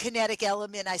so there's a kinetic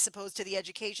element, I suppose, to the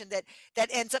education that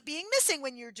ends up being missing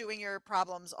when you're doing your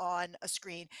problems on a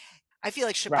screen. I feel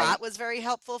like right, Shabbat was very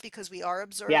helpful because we are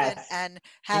observant yes, and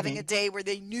having a hmm, day where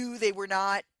they knew they were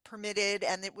not permitted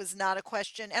and it was not a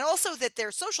question. And also that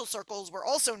their social circles were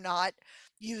also not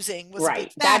using was a big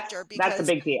right. factor That's a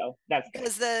big deal. That's big.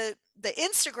 because the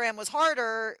Instagram was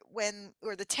harder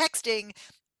or the texting,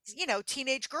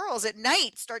 teenage girls at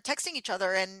night start texting each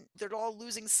other and they're all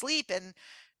losing sleep and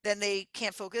then they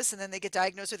can't focus and then they get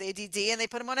diagnosed with ADD and they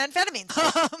put them on amphetamine.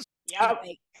 Yep.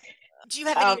 Anyway, do you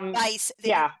have any advice that you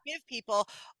Yeah. can give people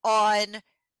on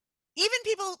even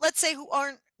people, let's say, who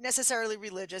aren't necessarily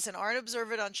religious and aren't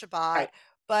observant on Shabbat, Right.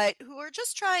 but who are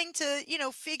just trying to,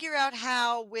 figure out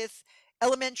how with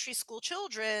elementary school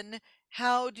children,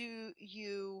 how do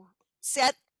you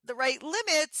set the right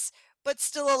limits, but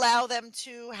still allow them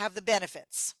to have the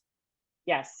benefits?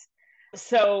 Yes.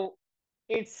 So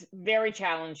it's very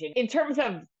challenging in terms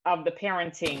of the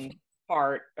parenting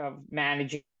part of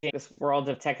managing this world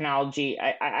of technology.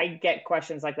 I get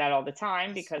questions like that all the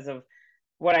time because of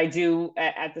what I do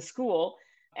at the school.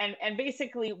 And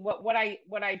basically what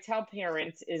I tell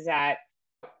parents is that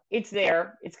it's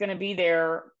there, it's going to be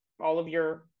there all of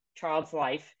your child's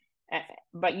life,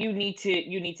 but you need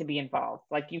to be involved.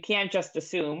 Like, you can't just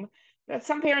assume that.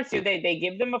 Some parents do, they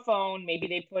give them a phone, maybe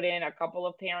they put in a couple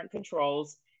of parent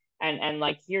controls, and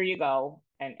like, here you go,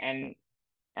 and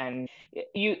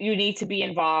you need to be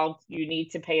involved, you need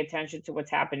to pay attention to what's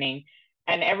happening.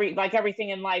 And everything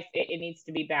in life, it needs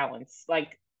to be balanced.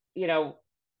 Like, you know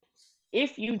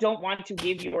if you don't want to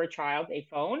give your child a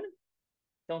phone,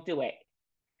 don't do it.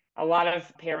 A lot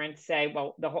of parents say,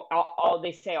 well,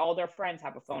 they say all their friends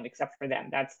have a phone except for them.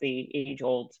 That's the age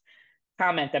old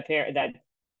comment that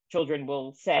children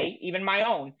will say, even my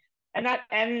own. And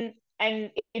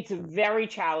it's very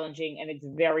challenging and it's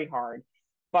very hard.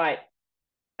 But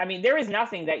I mean, there is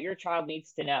nothing that your child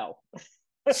needs to know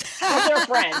from their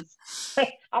friends.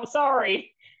 I'm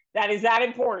sorry, that is that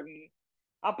important.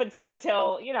 Up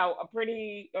until, a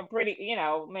pretty,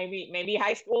 maybe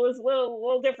high school is a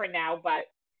little different now, but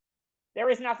there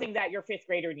is nothing that your fifth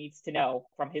grader needs to know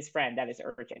from his friend that is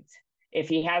urgent. If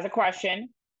he has a question,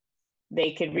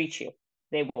 they can reach you.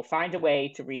 They will find a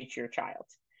way to reach your child.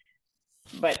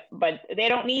 But they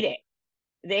don't need it.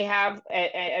 They have,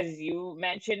 as you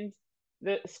mentioned,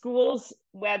 the schools,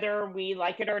 whether we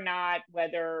like it or not,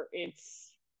 whether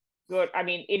it's good. I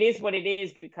mean, it is what it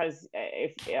is, because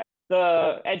if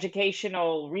the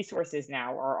educational resources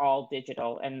now are all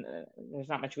digital, and there's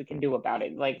not much we can do about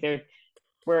it. Like,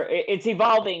 it's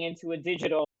evolving into a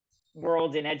digital.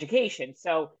 world in education.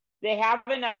 So they have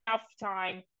enough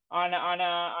time on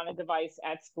a device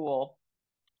at school,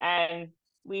 and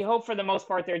we hope for the most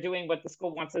part they're doing what the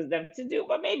school wants them to do.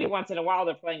 But maybe once in a while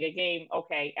they're playing a game.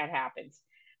 Okay, it happens.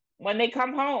 When they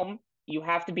come home, you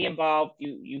have to be involved.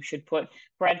 You should put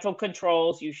parental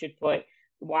controls. You should put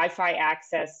Wi-Fi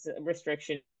access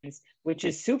restrictions, which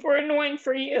is super annoying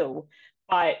for you,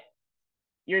 but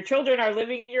your children are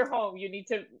living in your home. You need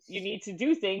to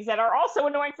do things that are also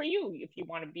annoying for you if you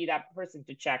want to be that person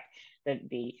to check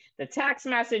the text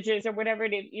messages or whatever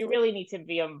it is. You really need to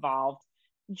be involved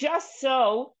just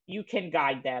so you can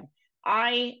guide them.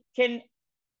 I can,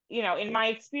 in my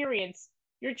experience,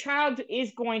 your child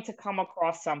is going to come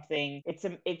across something.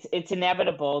 It's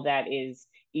inevitable that is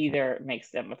either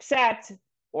makes them upset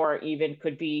or even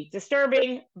could be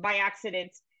disturbing by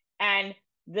accident. And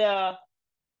the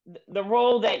the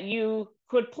role that you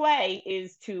could play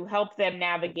is to help them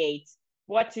navigate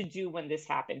what to do when this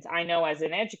happens. I know as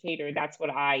an educator, that's what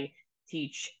I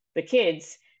teach the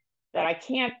kids, that I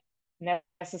can't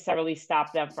necessarily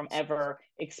stop them from ever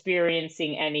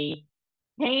experiencing any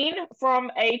pain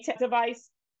from a device,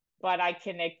 but I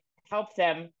can help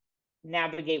them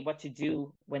navigate what to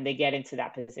do when they get into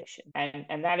that position.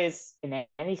 And that is in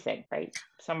anything, right?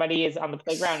 Somebody is on the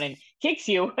playground and kicks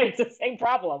you, it's the same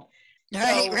problem.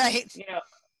 Right, So, right.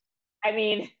 I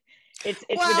mean, it's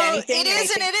with Well, it anything, and I is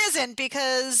and think it isn't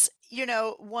because,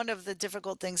 one of the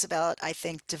difficult things about, I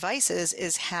think, devices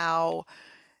is how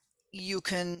you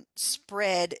can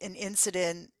spread an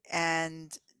incident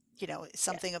and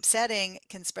something yes, upsetting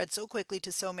can spread so quickly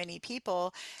to so many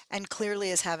people and clearly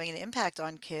is having an impact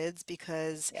on kids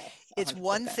because yes, it's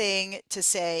one 100%. thing to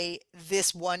say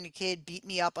this one kid beat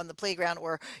me up on the playground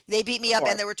or they beat me Of up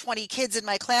and there were course, 20 kids in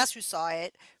my class who saw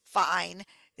it. Fine.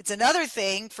 It's another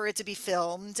thing for it to be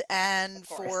filmed of and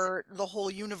course. for the whole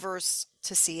universe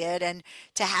to see it and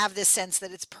to have this sense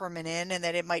that it's permanent and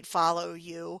that it might follow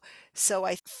you. So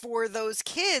for those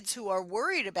kids who are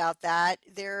worried about that,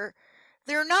 they're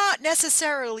not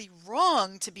necessarily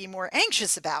wrong to be more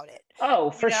anxious about it,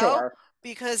 Oh, you for know, sure.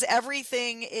 because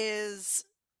everything is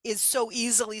so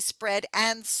easily spread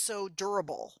and so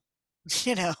durable,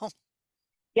 you know.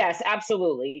 Yes,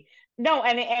 absolutely. No,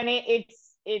 and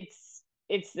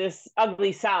it's this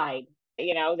ugly side,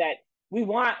 that we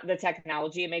want the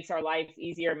technology. It makes our life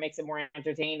easier, it makes it more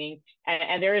entertaining.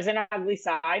 And there is an ugly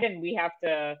side, and we have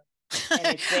to, and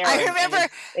it's there, I and remember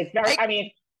it's very, I I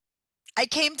mean, I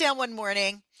came down one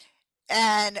morning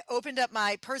and opened up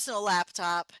my personal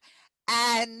laptop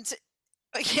and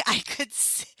I could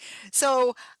see,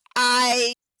 so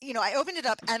I opened it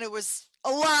up and it was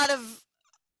a lot of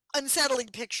unsettling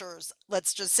pictures,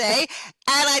 let's just say. And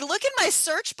I look in my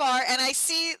search bar and I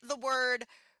see the word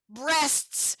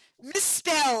breasts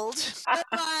misspelled. And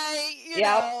my,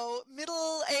 yep,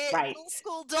 right, middle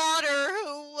school daughter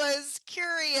who was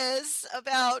curious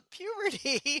about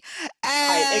puberty.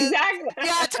 right, And exactly.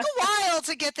 yeah, it took a while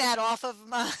to get that off of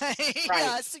my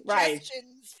Right, right.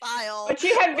 suggestions file. But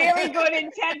she had very good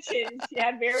intentions. She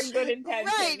had very good Right,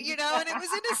 intentions. and it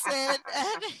was innocent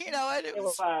and and it It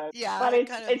was was, yeah, but it it's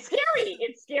kind of it's scary.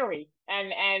 It's scary,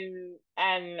 and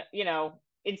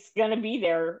it's gonna be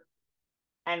there,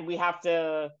 and we have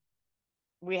to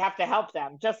help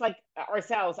them, just like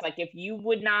ourselves. Like if you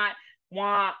would not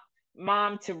want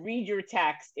mom to read your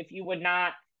text, if you would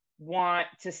not want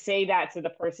to say that to the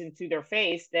person to their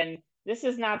face, then this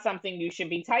is not something you should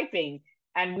be typing.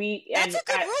 And we That's and a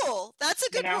good rule. That's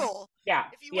a you good know, rule. yeah,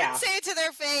 If you wouldn't yeah, say it to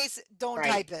their face, don't right.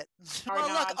 type it. Are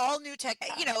Well, look, not, all new tech,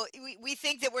 yeah, we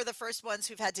think that we're the first ones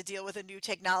who've had to deal with a new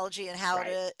technology and how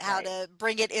right, right. to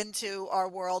bring it into our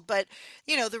world. But,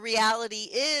 the reality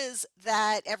is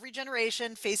that every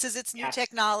generation faces its new Yes,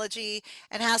 technology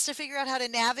and has to figure out how to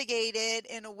navigate it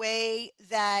in a way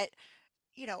that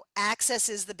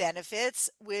accesses the benefits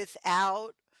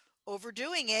without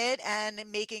overdoing it and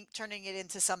turning it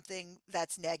into something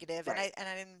that's negative. And right,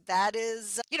 that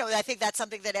is, I think that's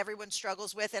something that everyone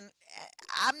struggles with. And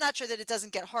I'm not sure that it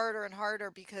doesn't get harder and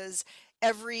harder because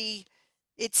every,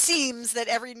 it seems that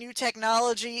every new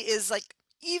technology is like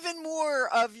even more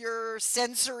of your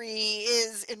sensory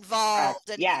is involved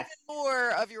and even yes,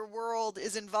 more of your world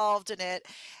is involved in it,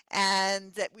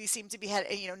 and that we seem to be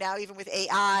now even with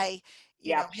AI,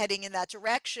 yep, heading in that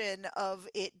direction of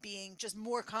it being just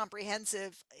more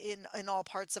comprehensive in all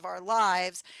parts of our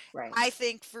lives. right, I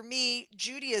think for me,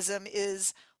 Judaism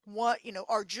is what,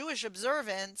 our Jewish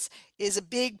observance is a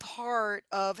big part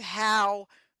of how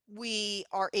we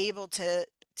are able to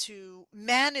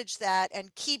manage that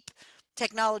and keep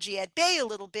technology at bay a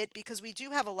little bit because we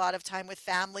do have a lot of time with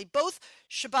family, both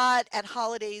Shabbat and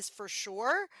holidays for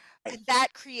sure. Right. And that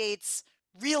creates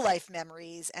real life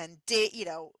memories and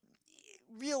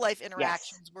real life Yes.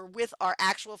 interactions. We're with our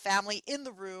actual family in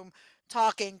the room,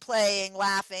 talking, playing,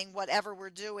 laughing, whatever we're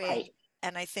doing. Right.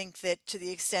 And I think that to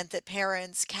the extent that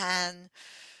parents can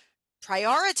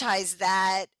prioritize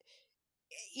that,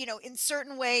 in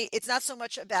certain way, it's not so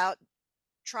much about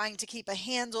trying to keep a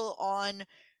handle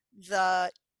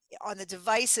the on the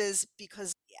devices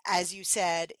because as you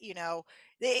said,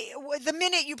 the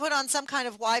minute you put on some kind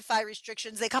of Wi-Fi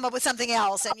restrictions, they come up with something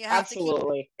else and you have to keep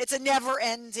Absolutely. it's a never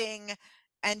ending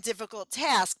and difficult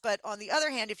task. But on the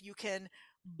other hand, if you can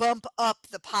bump up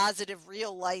the positive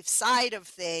real life side of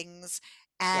things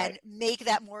Right. and make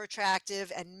that more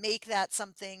attractive and make that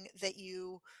something that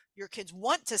your kids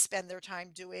want to spend their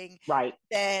time doing, Right.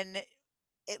 then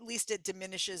at least it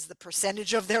diminishes the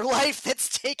percentage of their life that's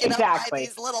taken up by Exactly.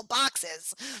 these little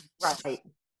boxes. Right.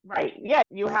 Right. Yeah.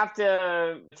 You have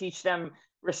to teach them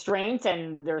restraint,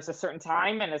 and there's a certain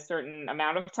time and a certain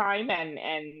amount of time,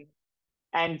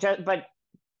 and just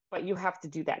but you have to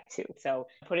do that too. So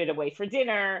put it away for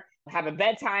dinner, have a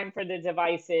bedtime for the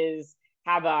devices,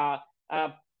 have a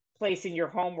place in your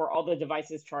home where all the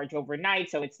devices charge overnight,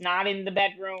 so it's not in the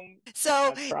bedroom.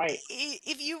 So That's right.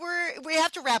 if we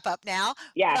have to wrap up now,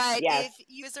 Yes. but Yes. if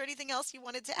you, is there anything else you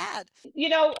wanted to add?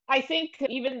 I think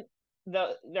even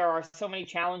there are so many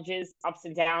challenges, ups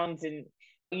and downs, and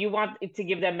you want to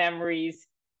give them memories.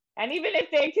 And even if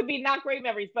they could be not great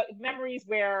memories, but memories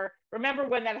where remember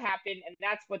when that happened, and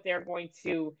that's what they're going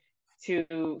to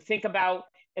think about.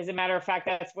 As a matter of fact,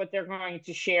 that's what they're going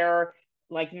to share.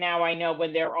 Like now, I know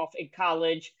when they're off in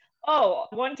college. Oh,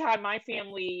 one time my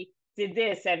family did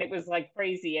this and it was like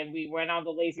crazy and we went on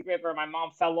the lazy river, my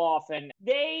mom fell off, and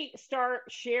they start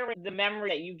sharing the memory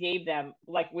that you gave them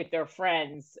like with their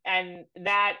friends, and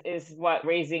that is what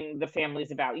raising the family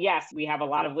is about. Yes, we have a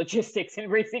lot of logistics in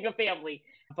raising a family,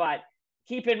 but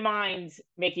keep in mind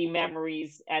making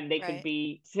memories, and they could Right.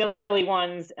 be silly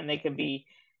ones and they could be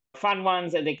fun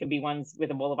ones and they could be ones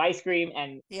with a bowl of ice cream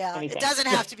and Yeah, it anything. doesn't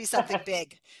have to be something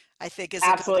big, I think is a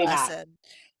good Absolutely not. lesson.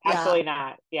 Yeah. Absolutely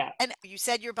not. Yeah. And you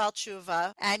said you're about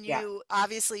tshuva, and Yeah. you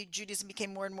obviously Judaism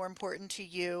became more and more important to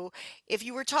you. If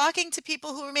you were talking to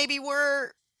people who maybe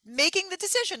were making the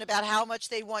decision about how much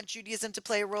they want Judaism to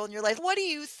play a role in your life, what do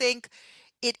you think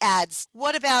it adds?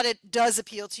 What about it does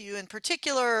appeal to you in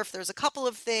particular? If there's a couple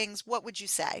of things, what would you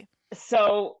say?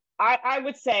 So I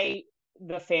would say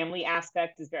the family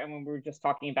aspect is very, when we were just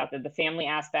talking about the family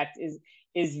aspect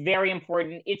is very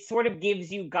important. It sort of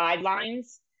gives you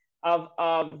guidelines of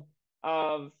of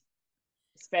of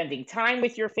spending time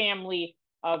with your family,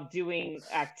 of doing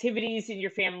activities in your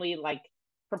family, like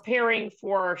preparing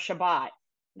for Shabbat.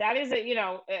 That is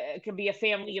it could be a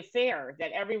family affair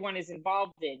that everyone is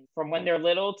involved in from when they're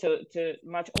little to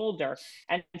much older.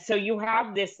 And so you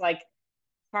have this like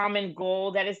common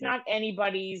goal that is not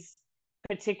anybody's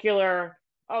particular,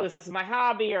 oh, this is my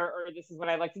hobby, or this is what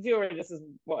I like to do, or this is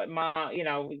what my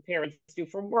parents do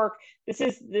for work. This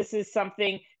is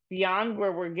something beyond,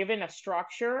 where we're given a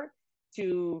structure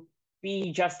to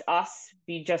be just us,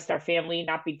 be just our family,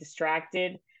 not be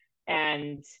distracted,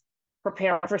 and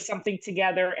prepare for something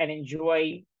together and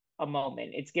enjoy a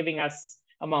moment. It's giving us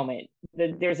a moment.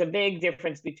 There's a big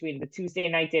difference between the Tuesday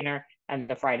night dinner and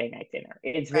the Friday night dinner.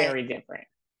 It's Right. very different,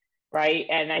 right?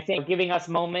 And I think giving us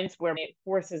moments where it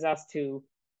forces us to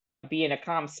be in a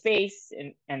calm space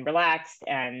and relaxed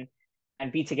and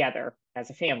be together as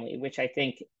a family, which I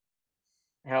think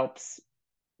helps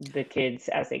the kids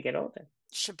as they get older.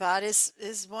 Shabbat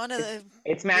is one of It's the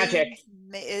it's magic. main.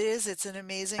 It is. It's an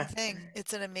amazing thing.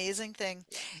 It's an amazing thing.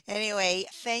 Anyway,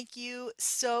 thank you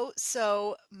so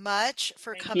much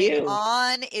for Thank coming you.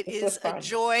 on. It This was is a fun.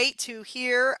 joy to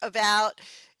hear about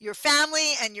your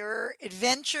family and your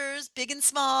adventures, big and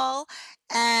small,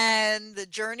 and the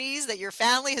journeys that your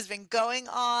family has been going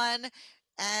on,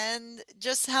 and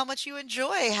just how much you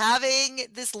enjoy having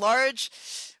this large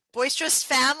boisterous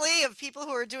family of people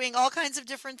who are doing all kinds of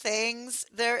different things.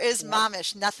 There is Yep.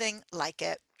 Momish, nothing like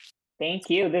it. Thank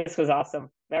you. This was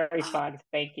awesome. Very Oh, fun.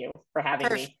 Thank you for having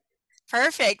perf- me.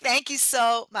 perfect. Thank you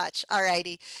so much. All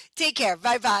righty. Take care.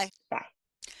 Bye bye. Bye.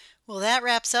 Well, that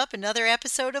wraps up another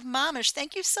episode of Momish.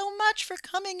 Thank you so much for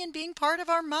coming and being part of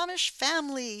our Momish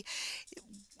family.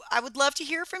 I would love to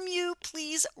hear from you.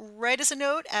 Please write us a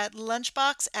note at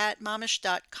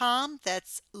lunchbox@momish.com.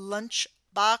 That's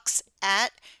lunchbox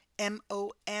at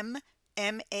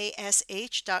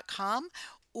MOMMASH.com.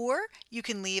 Or you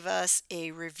can leave us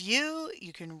a review.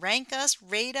 You can rank us,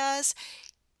 rate us,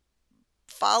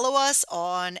 follow us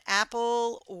on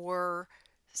Apple or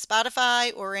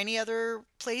Spotify or any other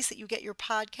place that you get your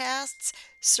podcasts.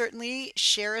 Certainly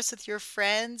share us with your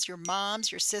friends, your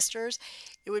moms, your sisters.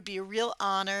 It would be a real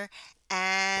honor.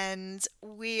 And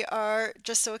we are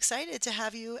just so excited to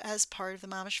have you as part of the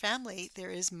Momish family.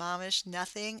 There is Momish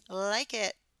nothing like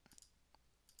it.